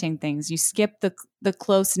parenting things. You skip the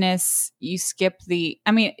closeness. You skip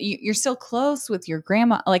you're still close with your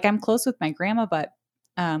grandma. Like I'm close with my grandma, but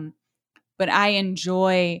I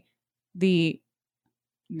enjoy the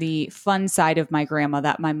fun side of my grandma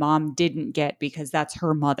that my mom didn't get because that's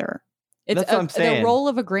her mother. That's what I'm saying. The role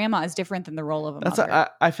of a grandma is different than the role of a mother.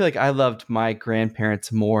 I feel like I loved my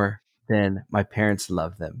grandparents more than my parents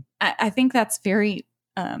loved them. I think that's very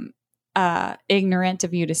ignorant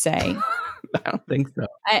of you to say. I don't think so.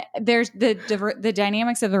 There's the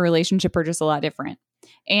dynamics of the relationship are just a lot different,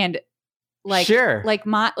 and sure. like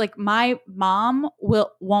my mom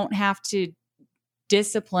won't have to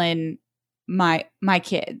discipline my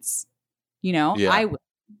kids. You know, yeah. I will.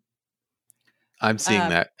 I'm seeing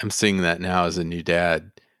that. I'm seeing that now as a new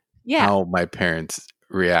dad. Yeah. How my parents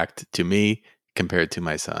react to me compared to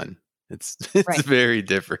my son. It's right. very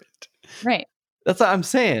different. Right. That's what I'm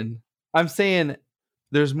saying. I'm saying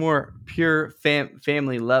there's more pure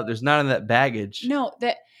family love. There's none of that baggage. No,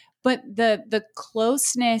 but the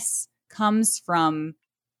closeness comes from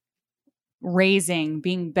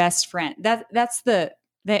being best friend. That's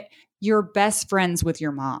that you're best friends with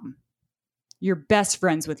your mom. You're best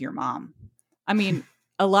friends with your mom. I mean,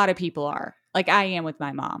 a lot of people are. Like I am with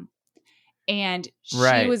my mom. And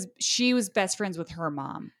she was best friends with her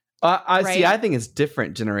mom. I see. I think it's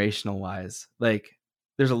different generational wise. Like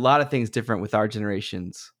there's a lot of things different with our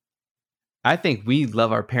generations. I think we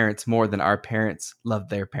love our parents more than our parents love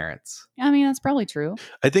their parents. I mean, that's probably true.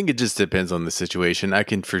 I think it just depends on the situation. I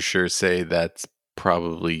can for sure say that's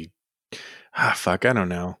probably I don't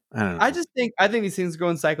know. I think these things go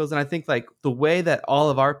in cycles, and I think like the way that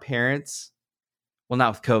all of our parents, well,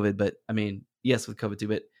 not with COVID, but I mean, yes, with COVID too,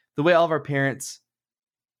 but the way all of our parents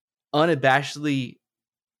unabashedly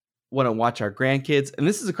want to watch our grandkids, and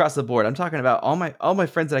this is across the board. I'm talking about all my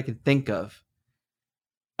friends that I can think of.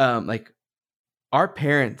 Like our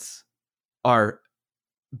parents are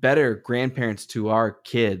better grandparents to our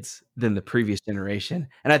kids than the previous generation,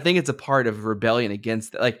 and I think it's a part of rebellion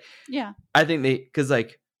against that. Like, yeah, I think because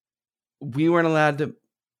like we weren't allowed to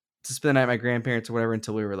spend the night at my grandparents or whatever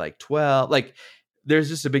until we were like 12. Like, there's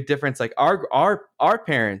just a big difference. Like our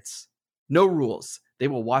parents, no rules. They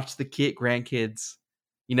will watch the grandkids.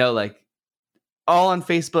 You know, like all on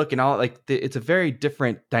Facebook and all like it's a very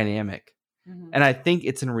different dynamic. Mm-hmm. And I think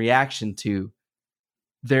it's in reaction to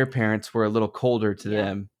their parents were a little colder to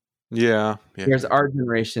them. Yeah. Whereas our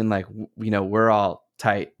generation, like, you know, we're all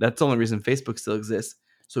tight. That's the only reason Facebook still exists.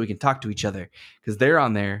 So we can talk to each other because they're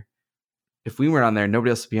on there. If we weren't on there,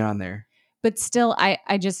 nobody else would be on there. But still, I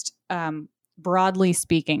just, broadly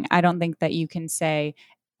speaking, I don't think that you can say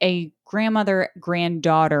a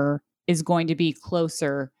granddaughter is going to be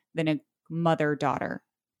closer than a mother-daughter.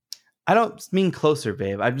 I don't mean closer,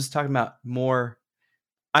 babe. I'm just talking about more.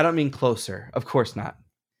 I don't mean closer. Of course not.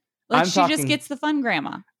 Like she just gets the fun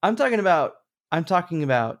grandma. I'm talking about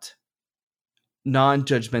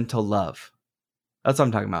non-judgmental love. That's what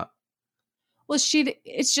I'm talking about. Well,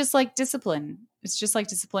 it's just like discipline. It's just like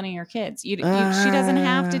disciplining your kids. She doesn't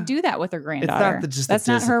have to do that with her granddaughter. That's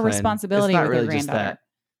not her responsibility with her granddaughter.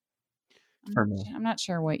 For me. I'm not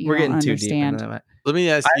sure what you don't understand. Let me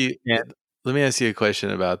ask you a question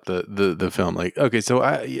about the film. Like, okay, so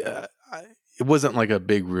it wasn't like a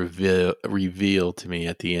big reveal to me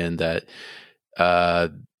at the end that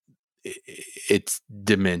it's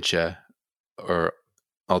dementia or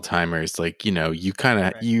Alzheimer's. Like, you know, you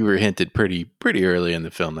were hinted pretty early in the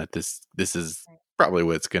film that this is probably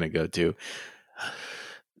what it's going to go to.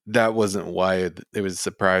 That wasn't why it was a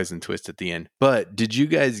surprise and twist at the end. But did you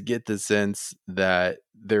guys get the sense that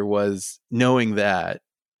there was, knowing that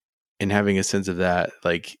and having a sense of that,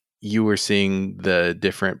 like you were seeing the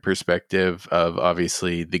different perspective of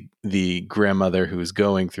obviously the grandmother who's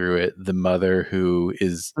going through it, the mother who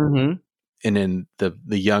is, and then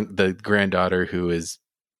the granddaughter who is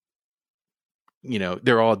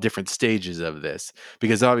they're all different stages of this,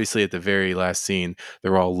 because obviously at the very last scene,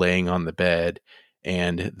 they're all laying on the bed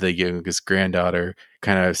and the youngest granddaughter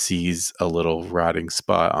kind of sees a little rotting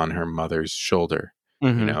spot on her mother's shoulder,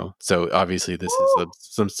 so obviously this is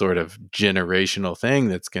some sort of generational thing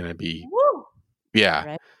that's going to be,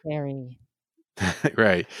 yeah. Hereditary.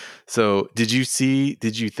 Right. So did you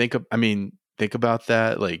think about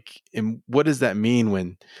that? Like, and what does that mean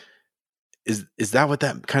when, is that what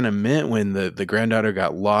that kind of meant when the granddaughter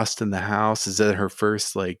got lost in the house? Is that her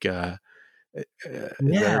first is that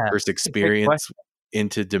her first that's a great experience question.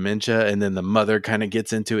 into dementia, and then the mother kind of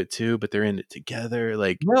gets into it too, but they're in it together?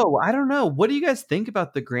 Like, No, I don't know. What do you guys think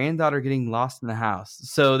about the granddaughter getting lost in the house?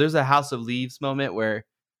 So there's a House of Leaves moment where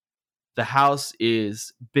the house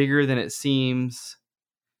is bigger than it seems.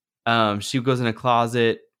 She goes in a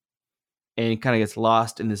closet and kind of gets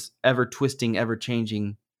lost in this ever twisting, ever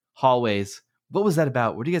changing hallways. What was that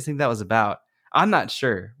about? What do you guys think that was about? I'm not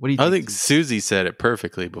sure. What do you I think? think Suzie said it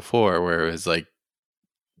perfectly before, where it was like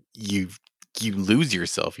you lose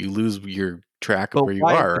yourself, you lose your track of But where you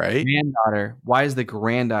why is are, the right? granddaughter? Why is the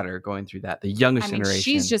granddaughter going through that? The youngest I mean, generation.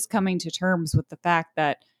 she's just coming to terms with the fact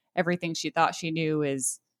that everything she thought she knew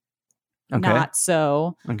is not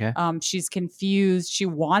so. Okay. She's confused. She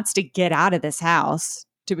wants to get out of this house,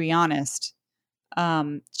 to be honest.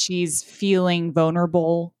 She's feeling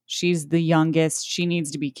vulnerable. She's the youngest. She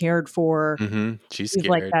needs to be cared for. She's She's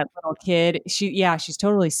like scared. that little kid. She's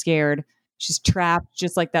totally scared. She's trapped,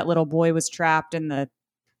 just like that little boy was trapped in the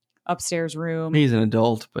upstairs room. He's an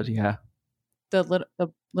adult, but yeah. The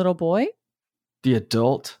little boy? The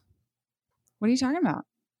adult? What are you talking about?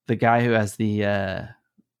 The guy who has the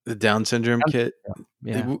Down syndrome kid.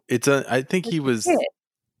 Yeah. I think he was.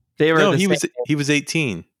 They were. No, he was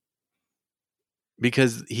 18.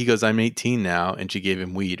 Because he goes, I'm 18 now, and she gave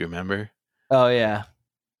him weed, remember? Oh, yeah.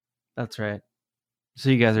 That's right.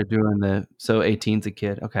 So you guys are doing so 18's a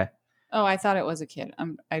kid. Okay. Oh, I thought it was a kid.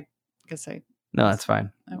 I guess No, that's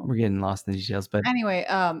fine. Oh. We're getting lost in the details, but anyway,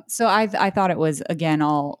 so I thought it was, again,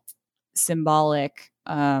 all symbolic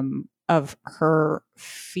of her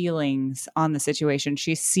feelings on the situation.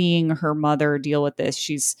 She's seeing her mother deal with this.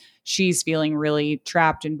 She's feeling really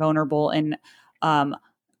trapped and vulnerable and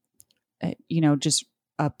just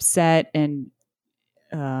upset, and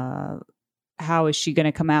how is she going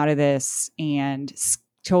to come out of this, and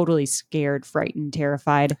totally scared, frightened,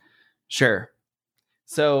 terrified. Sure.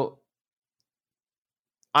 So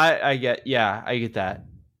I get that.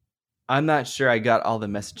 I'm not sure I got all the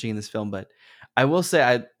messaging in this film, but I will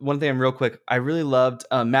say one thing real quick. I really loved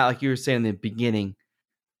Matt, like you were saying in the beginning.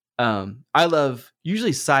 I love,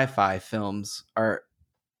 usually sci-fi films are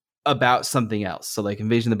about something else. So like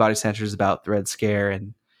Invasion of the Body Snatchers is about the Red Scare,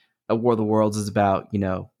 and A War of the Worlds is about,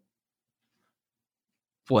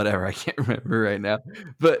 whatever, I can't remember right now.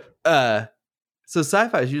 But so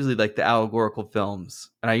sci-fi is usually like the allegorical films,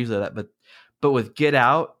 and I usually that, but with Get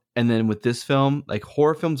Out and then with this film, like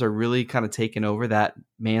horror films are really kind of taking over that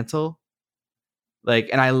mantle. Like,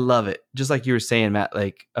 and I love it. Just like you were saying, Matt,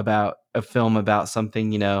 like about a film about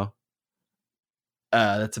something,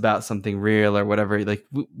 that's about something real or whatever. Like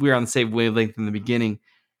we're on the same wavelength in the beginning.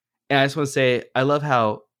 And I just want to say, I love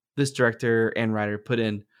how this director and writer put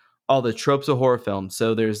in all the tropes of horror films.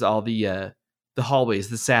 So there's all the hallways,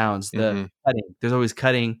 the sounds, the cutting. There's always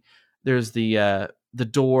cutting. There's the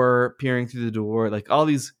door, peering through the door, like all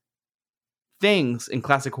these things in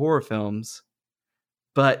classic horror films.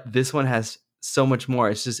 But this one has so much more.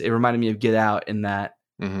 It reminded me of Get Out in that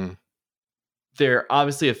they're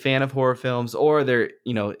obviously a fan of horror films, or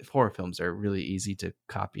horror films are really easy to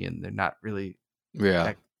copy and they're not really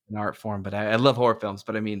an art form. But I love horror films.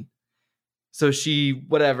 But I mean, so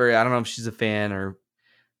whatever, I don't know if she's a fan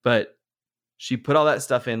but she put all that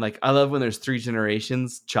stuff in. Like, I love when there's 3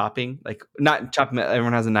 generations chopping, like not chopping,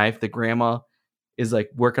 everyone has a knife. The grandma is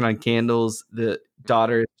like working on candles. The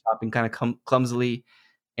daughter is chopping kind of clumsily,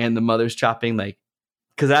 and the mother's chopping, like,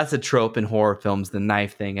 because that's a trope in horror films, the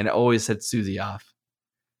knife thing. And it always set Suzie off.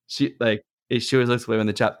 She always looks away when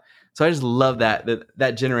they chop. So I just love that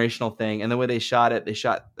generational thing. And the way they shot it, they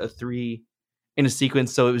shot a 3 in a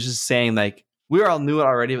sequence. So it was just saying, like, we all knew it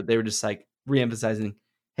already, but they were just like reemphasizing,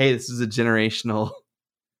 hey, this is a generational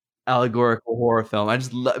allegorical horror film. I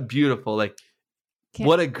just love, beautiful. Like,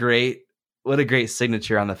 what a great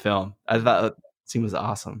signature on the film. I thought the scene was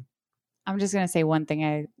awesome. I'm just going to say one thing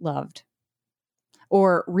I loved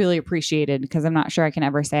or really appreciated, because I'm not sure I can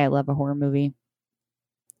ever say I love a horror movie.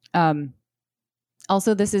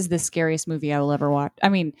 Also, this is the scariest movie I will ever watch. I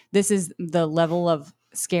mean, this is the level of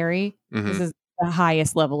scary. This is the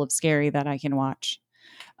highest level of scary that I can watch.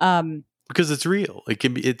 Because it's real. It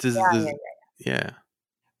can be. Yeah.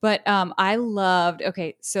 But I loved.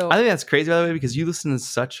 Okay, so I think that's crazy, by the way, because you listen to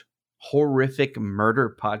such horrific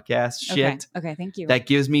murder podcast shit Okay, thank you. that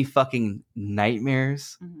gives me fucking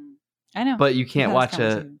nightmares. Mhm. I know, But you We've can't had this watch a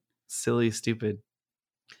conversation. silly, stupid.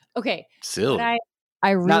 Okay, Silly. but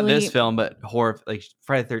I really Not this film, but horror, like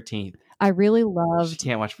Friday the 13th. I really She loved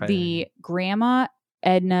can't watch Friday the grandma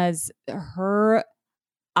Edna's her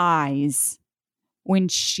eyes when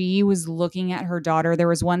she was looking at her daughter. There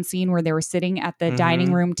was one scene where they were sitting at the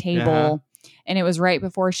dining room table, and it was right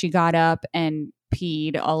before she got up and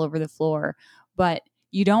peed all over the floor. But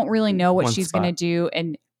you don't really know what One she's spot. going to do,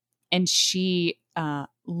 and she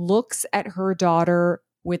looks at her daughter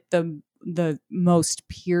with the most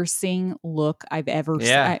piercing look I've ever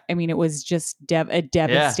Yeah. seen. I mean, it was just a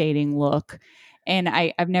devastating look. And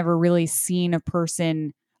I've never really seen a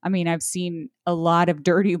person. I mean, I've seen a lot of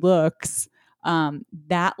dirty looks.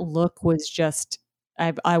 That look was just,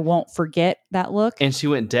 I won't forget that look. And she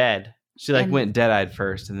went dead. She like And- went dead-eyed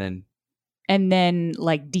first, and then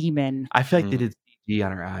like demon. I feel like they did CG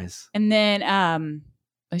on her eyes. And then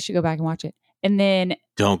I should go back and watch it. And then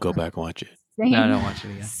Don't go back and watch it. No, don't watch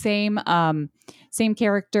it again. Same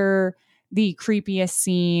character, the creepiest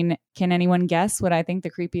scene. Can anyone guess what I think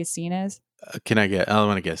the creepiest scene is? Can I get? I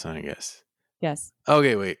want to guess. Yes.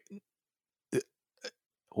 Okay, wait.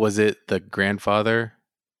 Was it the grandfather?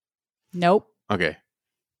 Nope. Okay.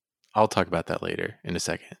 I'll talk about that later in a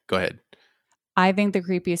second. Go ahead. I think the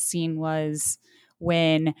creepiest scene was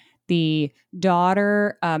when the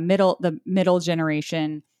daughter, the middle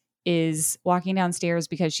generation, is walking downstairs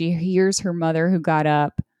because she hears her mother who got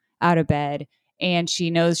up out of bed, and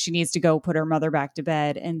she knows she needs to go put her mother back to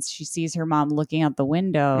bed, and she sees her mom looking out the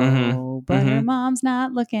window, but her mom's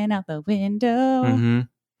not looking out the window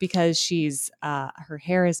because she's her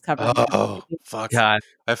hair is covered. Oh, fuck. God.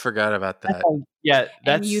 I forgot about that. Yeah,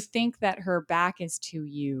 and you think that her back is to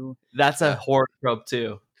you. that's a horror trope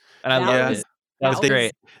too, and I That loved was- it. That was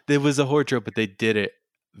great. There was a horror trope, but they did it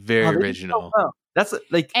very Oh, they did original. so well. That's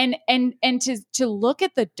like and to look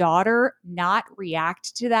at the daughter not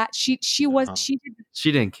react to that, she she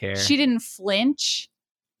didn't care. she didn't flinch,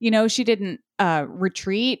 she didn't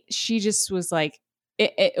retreat. She just was like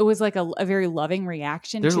it was like a very loving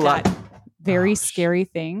reaction There's to a lot. that very Oh, scary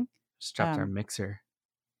thing. Just dropped our mixer.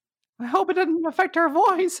 I hope it doesn't affect her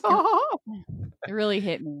voice. It really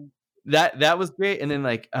hit me. That was great. And then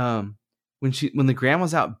like when the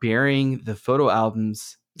grandma's out burying the photo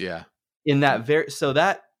albums Yeah. in that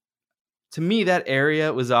that to me that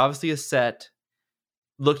area was obviously a set,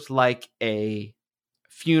 looked like a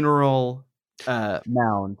funeral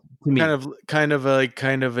mound to me. It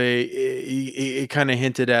kind of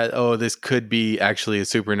hinted at, oh, this could be actually a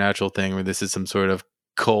supernatural thing, or this is some sort of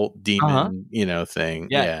cult demon, thing.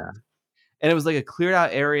 Yeah. And it was like a cleared out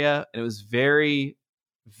area, and it was very,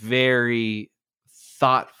 very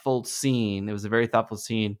thoughtful scene. It was a very thoughtful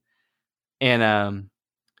scene. And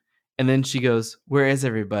then she goes, "Where is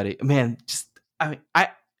everybody?" Man,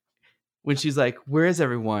 when she's like, "Where is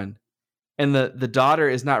everyone?" And the daughter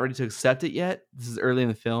is not ready to accept it yet. This is early in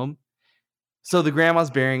the film. So the grandma's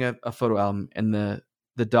burying a photo album, and the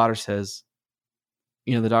daughter says,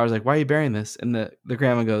 the daughter's like, "Why are you burying this?" And the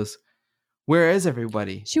grandma goes, "Where is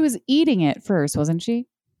everybody?" She was eating it first, wasn't she?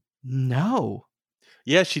 No.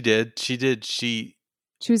 Yeah, she did. She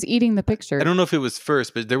was eating the picture. I don't know if it was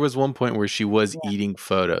first, but there was one point where she was eating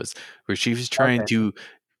photos, where she was trying to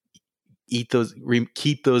eat those,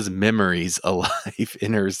 keep those memories alive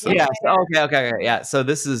in herself. Yeah. Okay. Yeah. So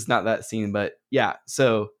this is not that scene, but yeah.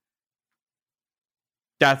 So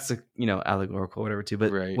that's allegorical, whatever too.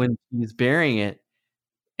 But when he's burying it,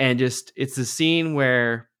 and just it's a scene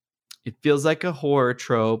where it feels like a horror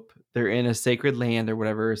trope. They're in a sacred land or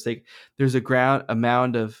whatever. There's a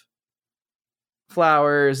mound of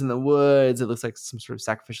flowers in the woods. It looks like some sort of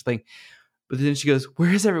sacrificial thing. But then she goes,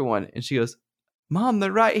 "Where is everyone?" And she goes, "Mom,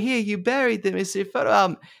 they're right here. You buried them. It's your photo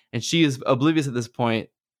album." And she is oblivious at this point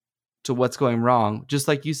to what's going wrong. Just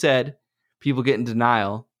like you said, people get in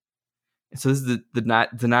denial. And so this is the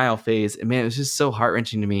denial phase. And man, it was just so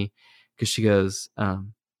heart-wrenching to me because she goes,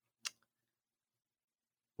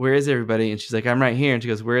 "Where is everybody?" And she's like, "I'm right here." And she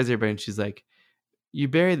goes, "Where is everybody?" And she's like, "You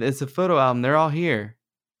buried, it's a photo album. They're all here."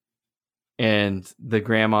 And the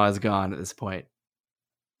grandma is gone at this point.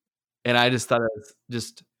 And I just thought it was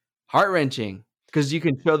just heart-wrenching because you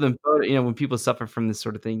can show them photo, when people suffer from this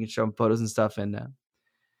sort of thing, you can show them photos and stuff, and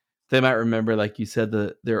they might remember, like you said,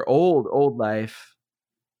 their old life,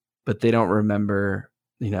 but they don't remember,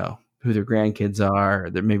 who their grandkids are,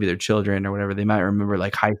 or maybe their children or whatever. They might remember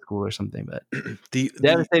like high school or something, but the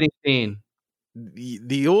devastating scene.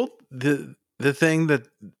 The thing that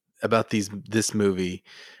this movie,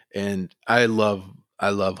 and I love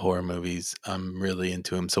horror movies. I'm really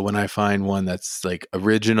into them. So when I find one that's like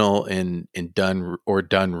original and done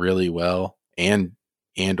really well and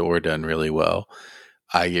or done really well,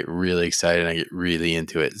 I get really excited and I get really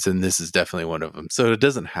into it. So, and this is definitely one of them. So it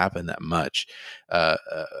doesn't happen that much.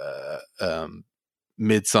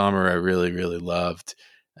 Midsummer I really loved,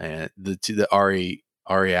 and the Ari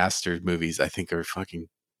Aster movies I think are fucking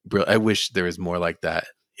brilliant. I wish there was more like that,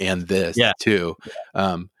 and this too.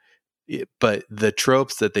 But the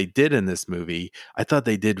tropes that they did in this movie, I thought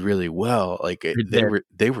they did really well. Like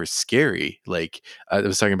they were scary. Like I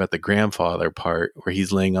was talking about the grandfather part where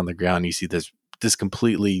he's laying on the ground. You see this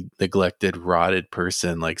completely neglected, rotted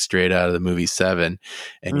person, like straight out of the movie Seven,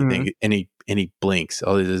 and you think, and he blinks.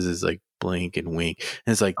 All he does is like blink and wink,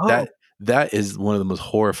 and it's like that is one of the most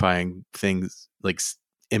horrifying things, like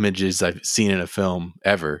images I've seen in a film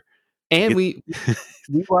ever. And we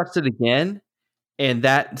watched it again, and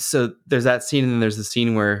so there's that scene, and then there's the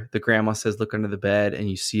scene where the grandma says, "Look under the bed," and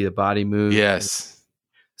you see the body move. Yes.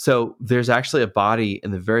 So there's actually a body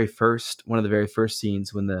in one of the very first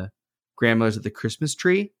scenes when the grandma's at the Christmas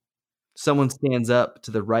tree. Someone stands up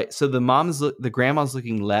to the right. So the grandma's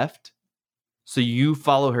looking left. So you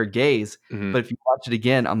follow her gaze. Mm-hmm. But if you watch it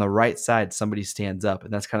again, on the right side, somebody stands up,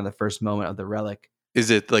 and that's kind of the first moment of the relic.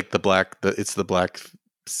 Is it like it's the black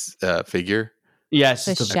figure? Yeah, it's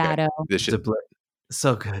the shadow. Okay.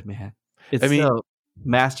 So good, man. It's so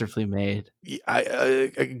masterfully made.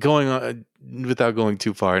 I going on without going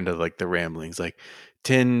too far into like the ramblings, like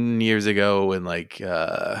 10 years ago when like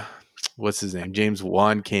what's his name, James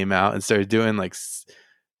Wan came out and started doing like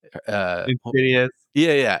Insidious.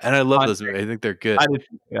 Yeah, and I love those movies. I think they're good.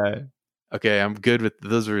 Yeah. Okay, I'm good with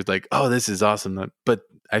those. Were like, oh, this is awesome. But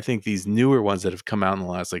I think these newer ones that have come out in the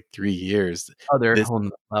last like 3 years, they're a whole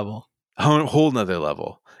nother level. Whole nother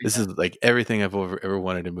level. Yeah. This is like everything I've ever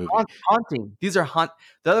wanted in a movie. Haunting. These are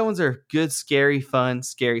The other ones are good, scary, fun,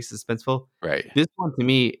 scary, suspenseful. Right. This one to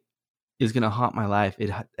me is gonna haunt my life.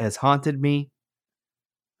 It has haunted me.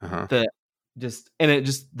 The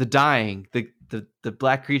dying, the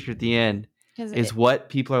black creature at the end is what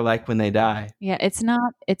people are like when they die. Yeah, it's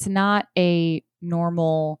not a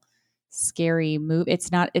normal scary movie. It's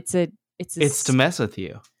to mess with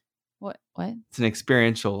you. What? It's an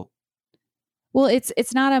experiential. Well,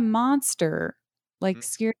 it's not a monster like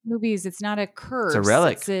scary movies. It's not a curse. It's a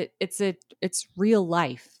relic. It's real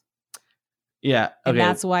life. Yeah, okay. And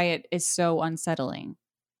that's why it is so unsettling.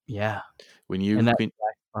 Yeah, when you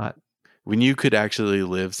could actually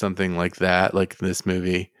live something like that, like this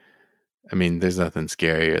movie. I mean, there's nothing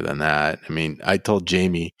scarier than that. I mean, I told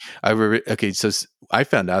Jamie, so I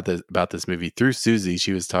found out about this movie through Suzie.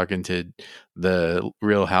 She was talking to the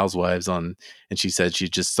Real Housewives and she said she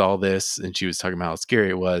just saw this and she was talking about how scary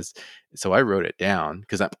it was. So I wrote it down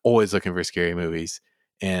because I'm always looking for scary movies.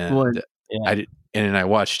 And I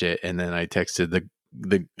watched it, and then I texted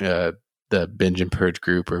the Binge and Purge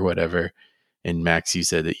group or whatever. And Max, you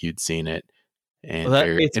said that you'd seen it. And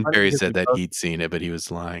Barry said that he'd seen it, but he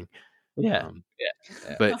was lying. Yeah.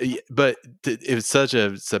 But it was such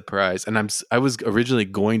a surprise, and I was originally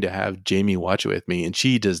going to have Jamie watch it with me, and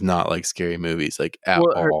she does not like scary movies like at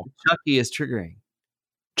all. Chucky is triggering.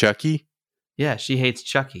 Chucky? Yeah, she hates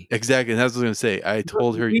Chucky. Exactly, and that's what I was going to say. I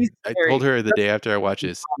told her the day after I watched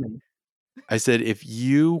this. I said, if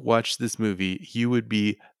you watch this movie, you would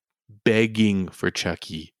be begging for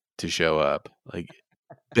Chucky to show up, like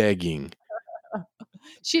begging.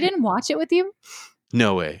 She didn't watch it with you?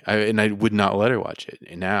 No way. I would not let her watch it.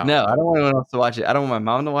 And now, no, I don't want anyone else to watch it. I don't want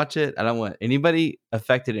my mom to watch it. I don't want anybody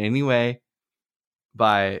affected in any way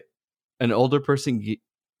by an older person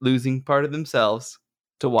losing part of themselves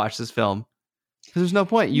to watch this film. Because there's no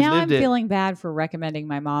point. You lived it. I'm feeling bad for recommending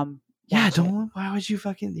my mom. Yeah, why would you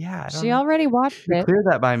fucking? Yeah, she already watched it. Clear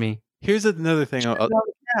that by me. Here's another thing.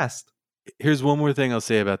 Here's one more thing I'll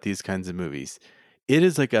say about these kinds of movies. It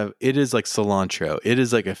is like cilantro. It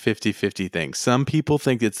is like a 50-50 thing. Some people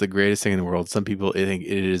think it's the greatest thing in the world. Some people think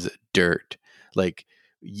it is dirt. Like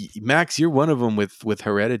Max, you're one of them with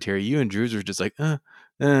Hereditary. You and Drews are just like,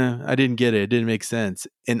 I didn't get it. It didn't make sense.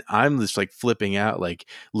 And I'm just like flipping out, like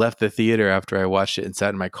left the theater after I watched it and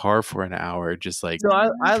sat in my car for an hour, just like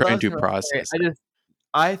trying to process.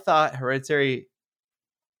 I thought Hereditary,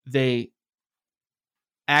 they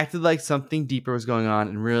acted like something deeper was going on,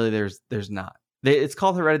 and really there's not. It's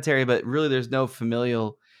called Hereditary, but really there's no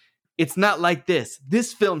familial. It's not like this.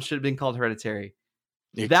 This film should have been called Hereditary.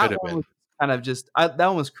 That one was kind of just. That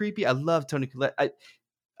one was creepy. I love Toni Collette.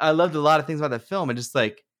 I loved a lot of things about that film, and just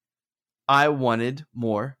like I wanted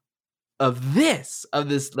more of this.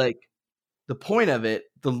 Like the point of it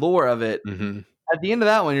the lore of it. Mm-hmm. At the end of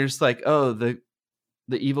that one, you're just like, oh, the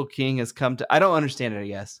evil king has come to. I don't understand it. I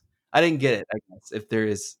guess I didn't get it. I guess if there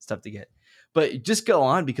is stuff to get, but just go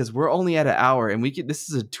on because we're only at an hour, and we can. This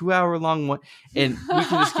is a 2-hour long one, and we can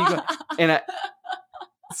just keep going. And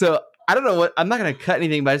so I don't know what. I'm not going to cut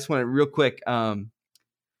anything, but I just want to real quick.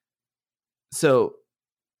 So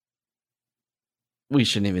we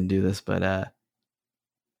shouldn't even do this, but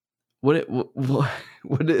what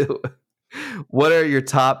are your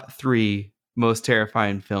top 3 most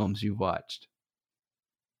terrifying films you've watched,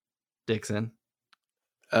 Dixon?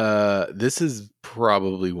 This is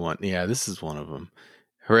probably one. Yeah, this is one of them.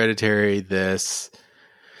 Hereditary. This,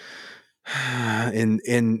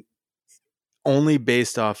 and only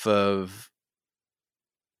based off of.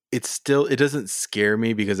 It doesn't scare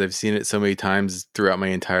me because I've seen it so many times throughout my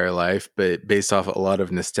entire life, but based off a lot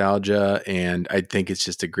of nostalgia, and I think it's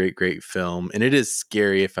just a great, great film. And it is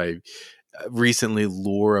scary. If I recently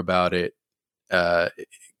lore about it,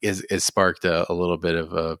 is sparked a little bit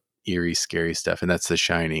of a eerie, scary stuff, and that's The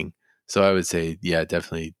Shining. So I would say, yeah,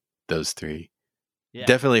 definitely those 3. Yeah.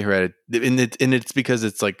 Definitely Hereditary, and it's because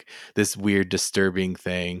it's like this weird, disturbing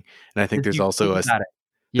thing. And I think there's also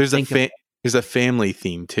there's a family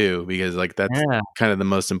theme too, because like that's kind of the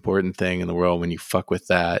most important thing in the world when you fuck with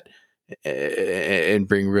that and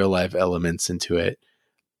bring real life elements into it.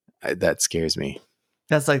 That scares me.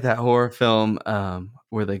 That's like that horror film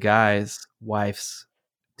where the guy's wife's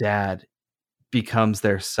dad becomes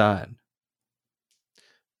their son.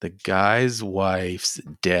 The guy's wife's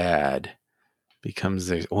dad becomes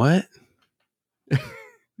their what?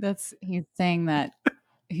 He's saying that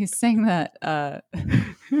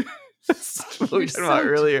That's what we were talking about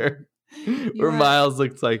earlier. Where Miles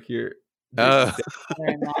looks like you're. Okay,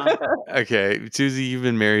 Suzie, you've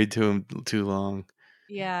been married to him too long.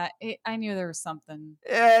 Yeah, I knew there was something.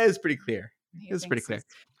 Yeah, it's pretty clear. It's pretty clear.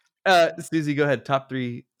 Suzie, go ahead. Top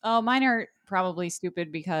 3. Oh, mine are probably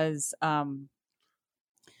stupid because I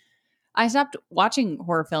stopped watching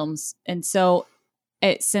horror films, and so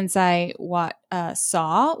since I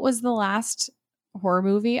Saw was the last horror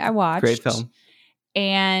movie I watched. Great film.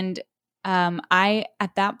 And I,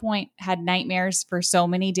 at that point, had nightmares for so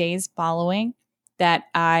many days following that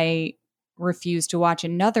I refused to watch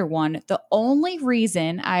another one. The only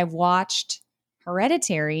reason I've watched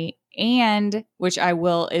Hereditary, and which I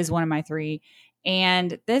will, is one of my 3,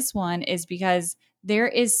 and this one is because there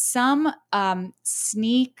is some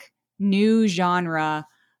sneak new genre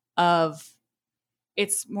of,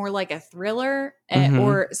 it's more like a thriller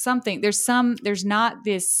or something. There's not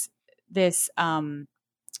this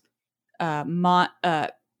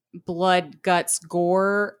blood, guts,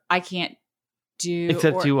 gore. I can't do.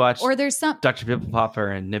 Except you watch, or there's some Dr. Pimple Popper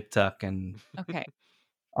and Nip Tuck and okay,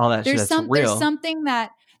 all that shit. That's real.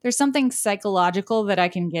 There's something psychological that I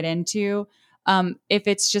can get into. If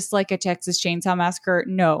it's just like a Texas Chainsaw Massacre,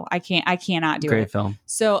 no, I cannot do it. Great film.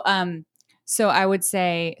 So I would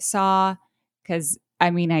say Saw, because I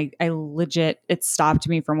mean, I legit, it stopped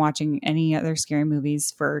me from watching any other scary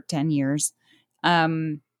movies for 10 years.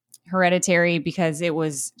 Hereditary, because it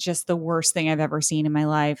was just the worst thing I've ever seen in my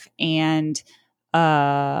life. And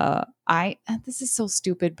this is so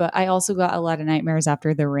stupid, but I also got a lot of nightmares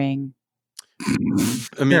after The Ring.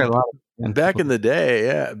 I mean, back in the day,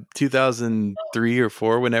 yeah, 2003 or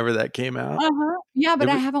 4, whenever that came out. Yeah, but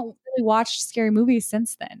I haven't really watched scary movies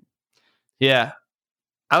since then. Yeah.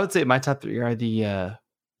 I would say my top 3 are the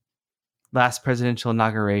last presidential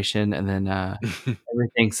inauguration, and then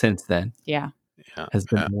everything since then. Yeah. Has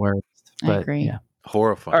been the worst. But, I agree. Yeah.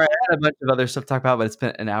 Horrifying. All right, I had a bunch of other stuff to talk about, but it's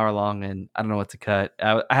been an hour long, and I don't know what to cut.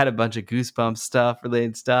 I had a bunch of Goosebumps stuff,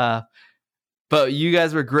 related stuff, but you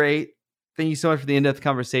guys were great. Thank you so much for the in-depth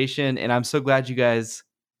conversation, and I'm so glad you guys.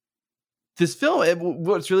 This film,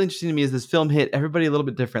 what's really interesting to me is this film hit everybody a little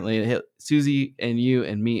bit differently. It hit Suzie and you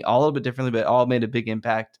and me all a little bit differently, but all made a big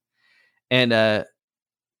impact. And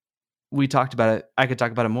we talked about it. I could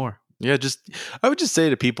talk about it more. Yeah, I would just say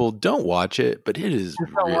to people, don't watch it, but it is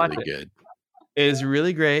really good. It is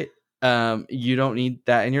really great. You don't need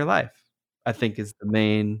that in your life, I think, is the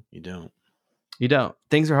main. You don't.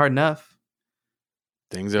 Things are hard enough.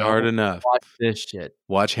 Watch this shit.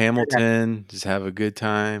 Watch Hamilton. Just have a good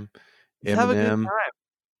time. Eminem,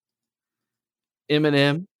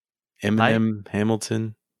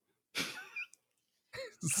 Hamilton.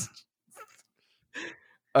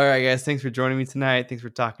 All right, guys. Thanks for joining me tonight. Thanks for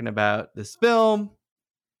talking about this film.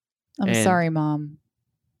 I'm sorry, Mom.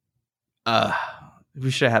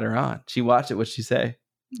 We should have had her on. She watched it. What'd she say?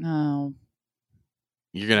 No.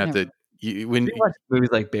 You're gonna have to. When you watch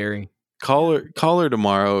movies like Barry. Call her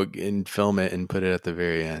tomorrow and film it and put it at the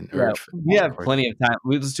very end. Yeah, we have plenty of time.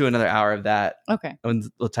 We'll just do another hour of that. Okay. And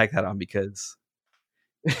we'll take that on because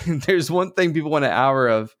there's one thing people want an hour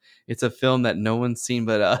of. It's a film that no one's seen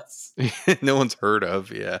but us. No one's heard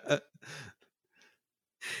of. Yeah.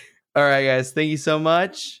 All right, guys. Thank you so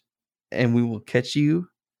much. And we will catch you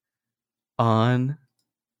on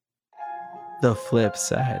the flip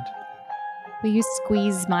side. Will you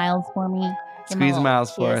squeeze Miles for me? Squeeze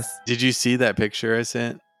Miles for us. Did you see that picture I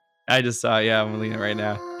sent? I just saw it. Yeah, I'm looking at it right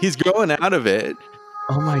now. He's growing out of it.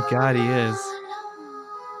 Oh my God, he is.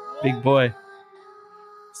 Big boy.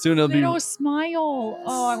 Soon he'll be. Little smile.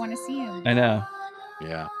 Oh, I want to see him. I know.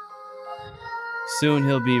 Yeah. Soon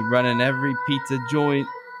he'll be running every pizza joint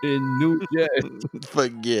in New Jersey.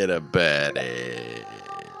 Forget about it.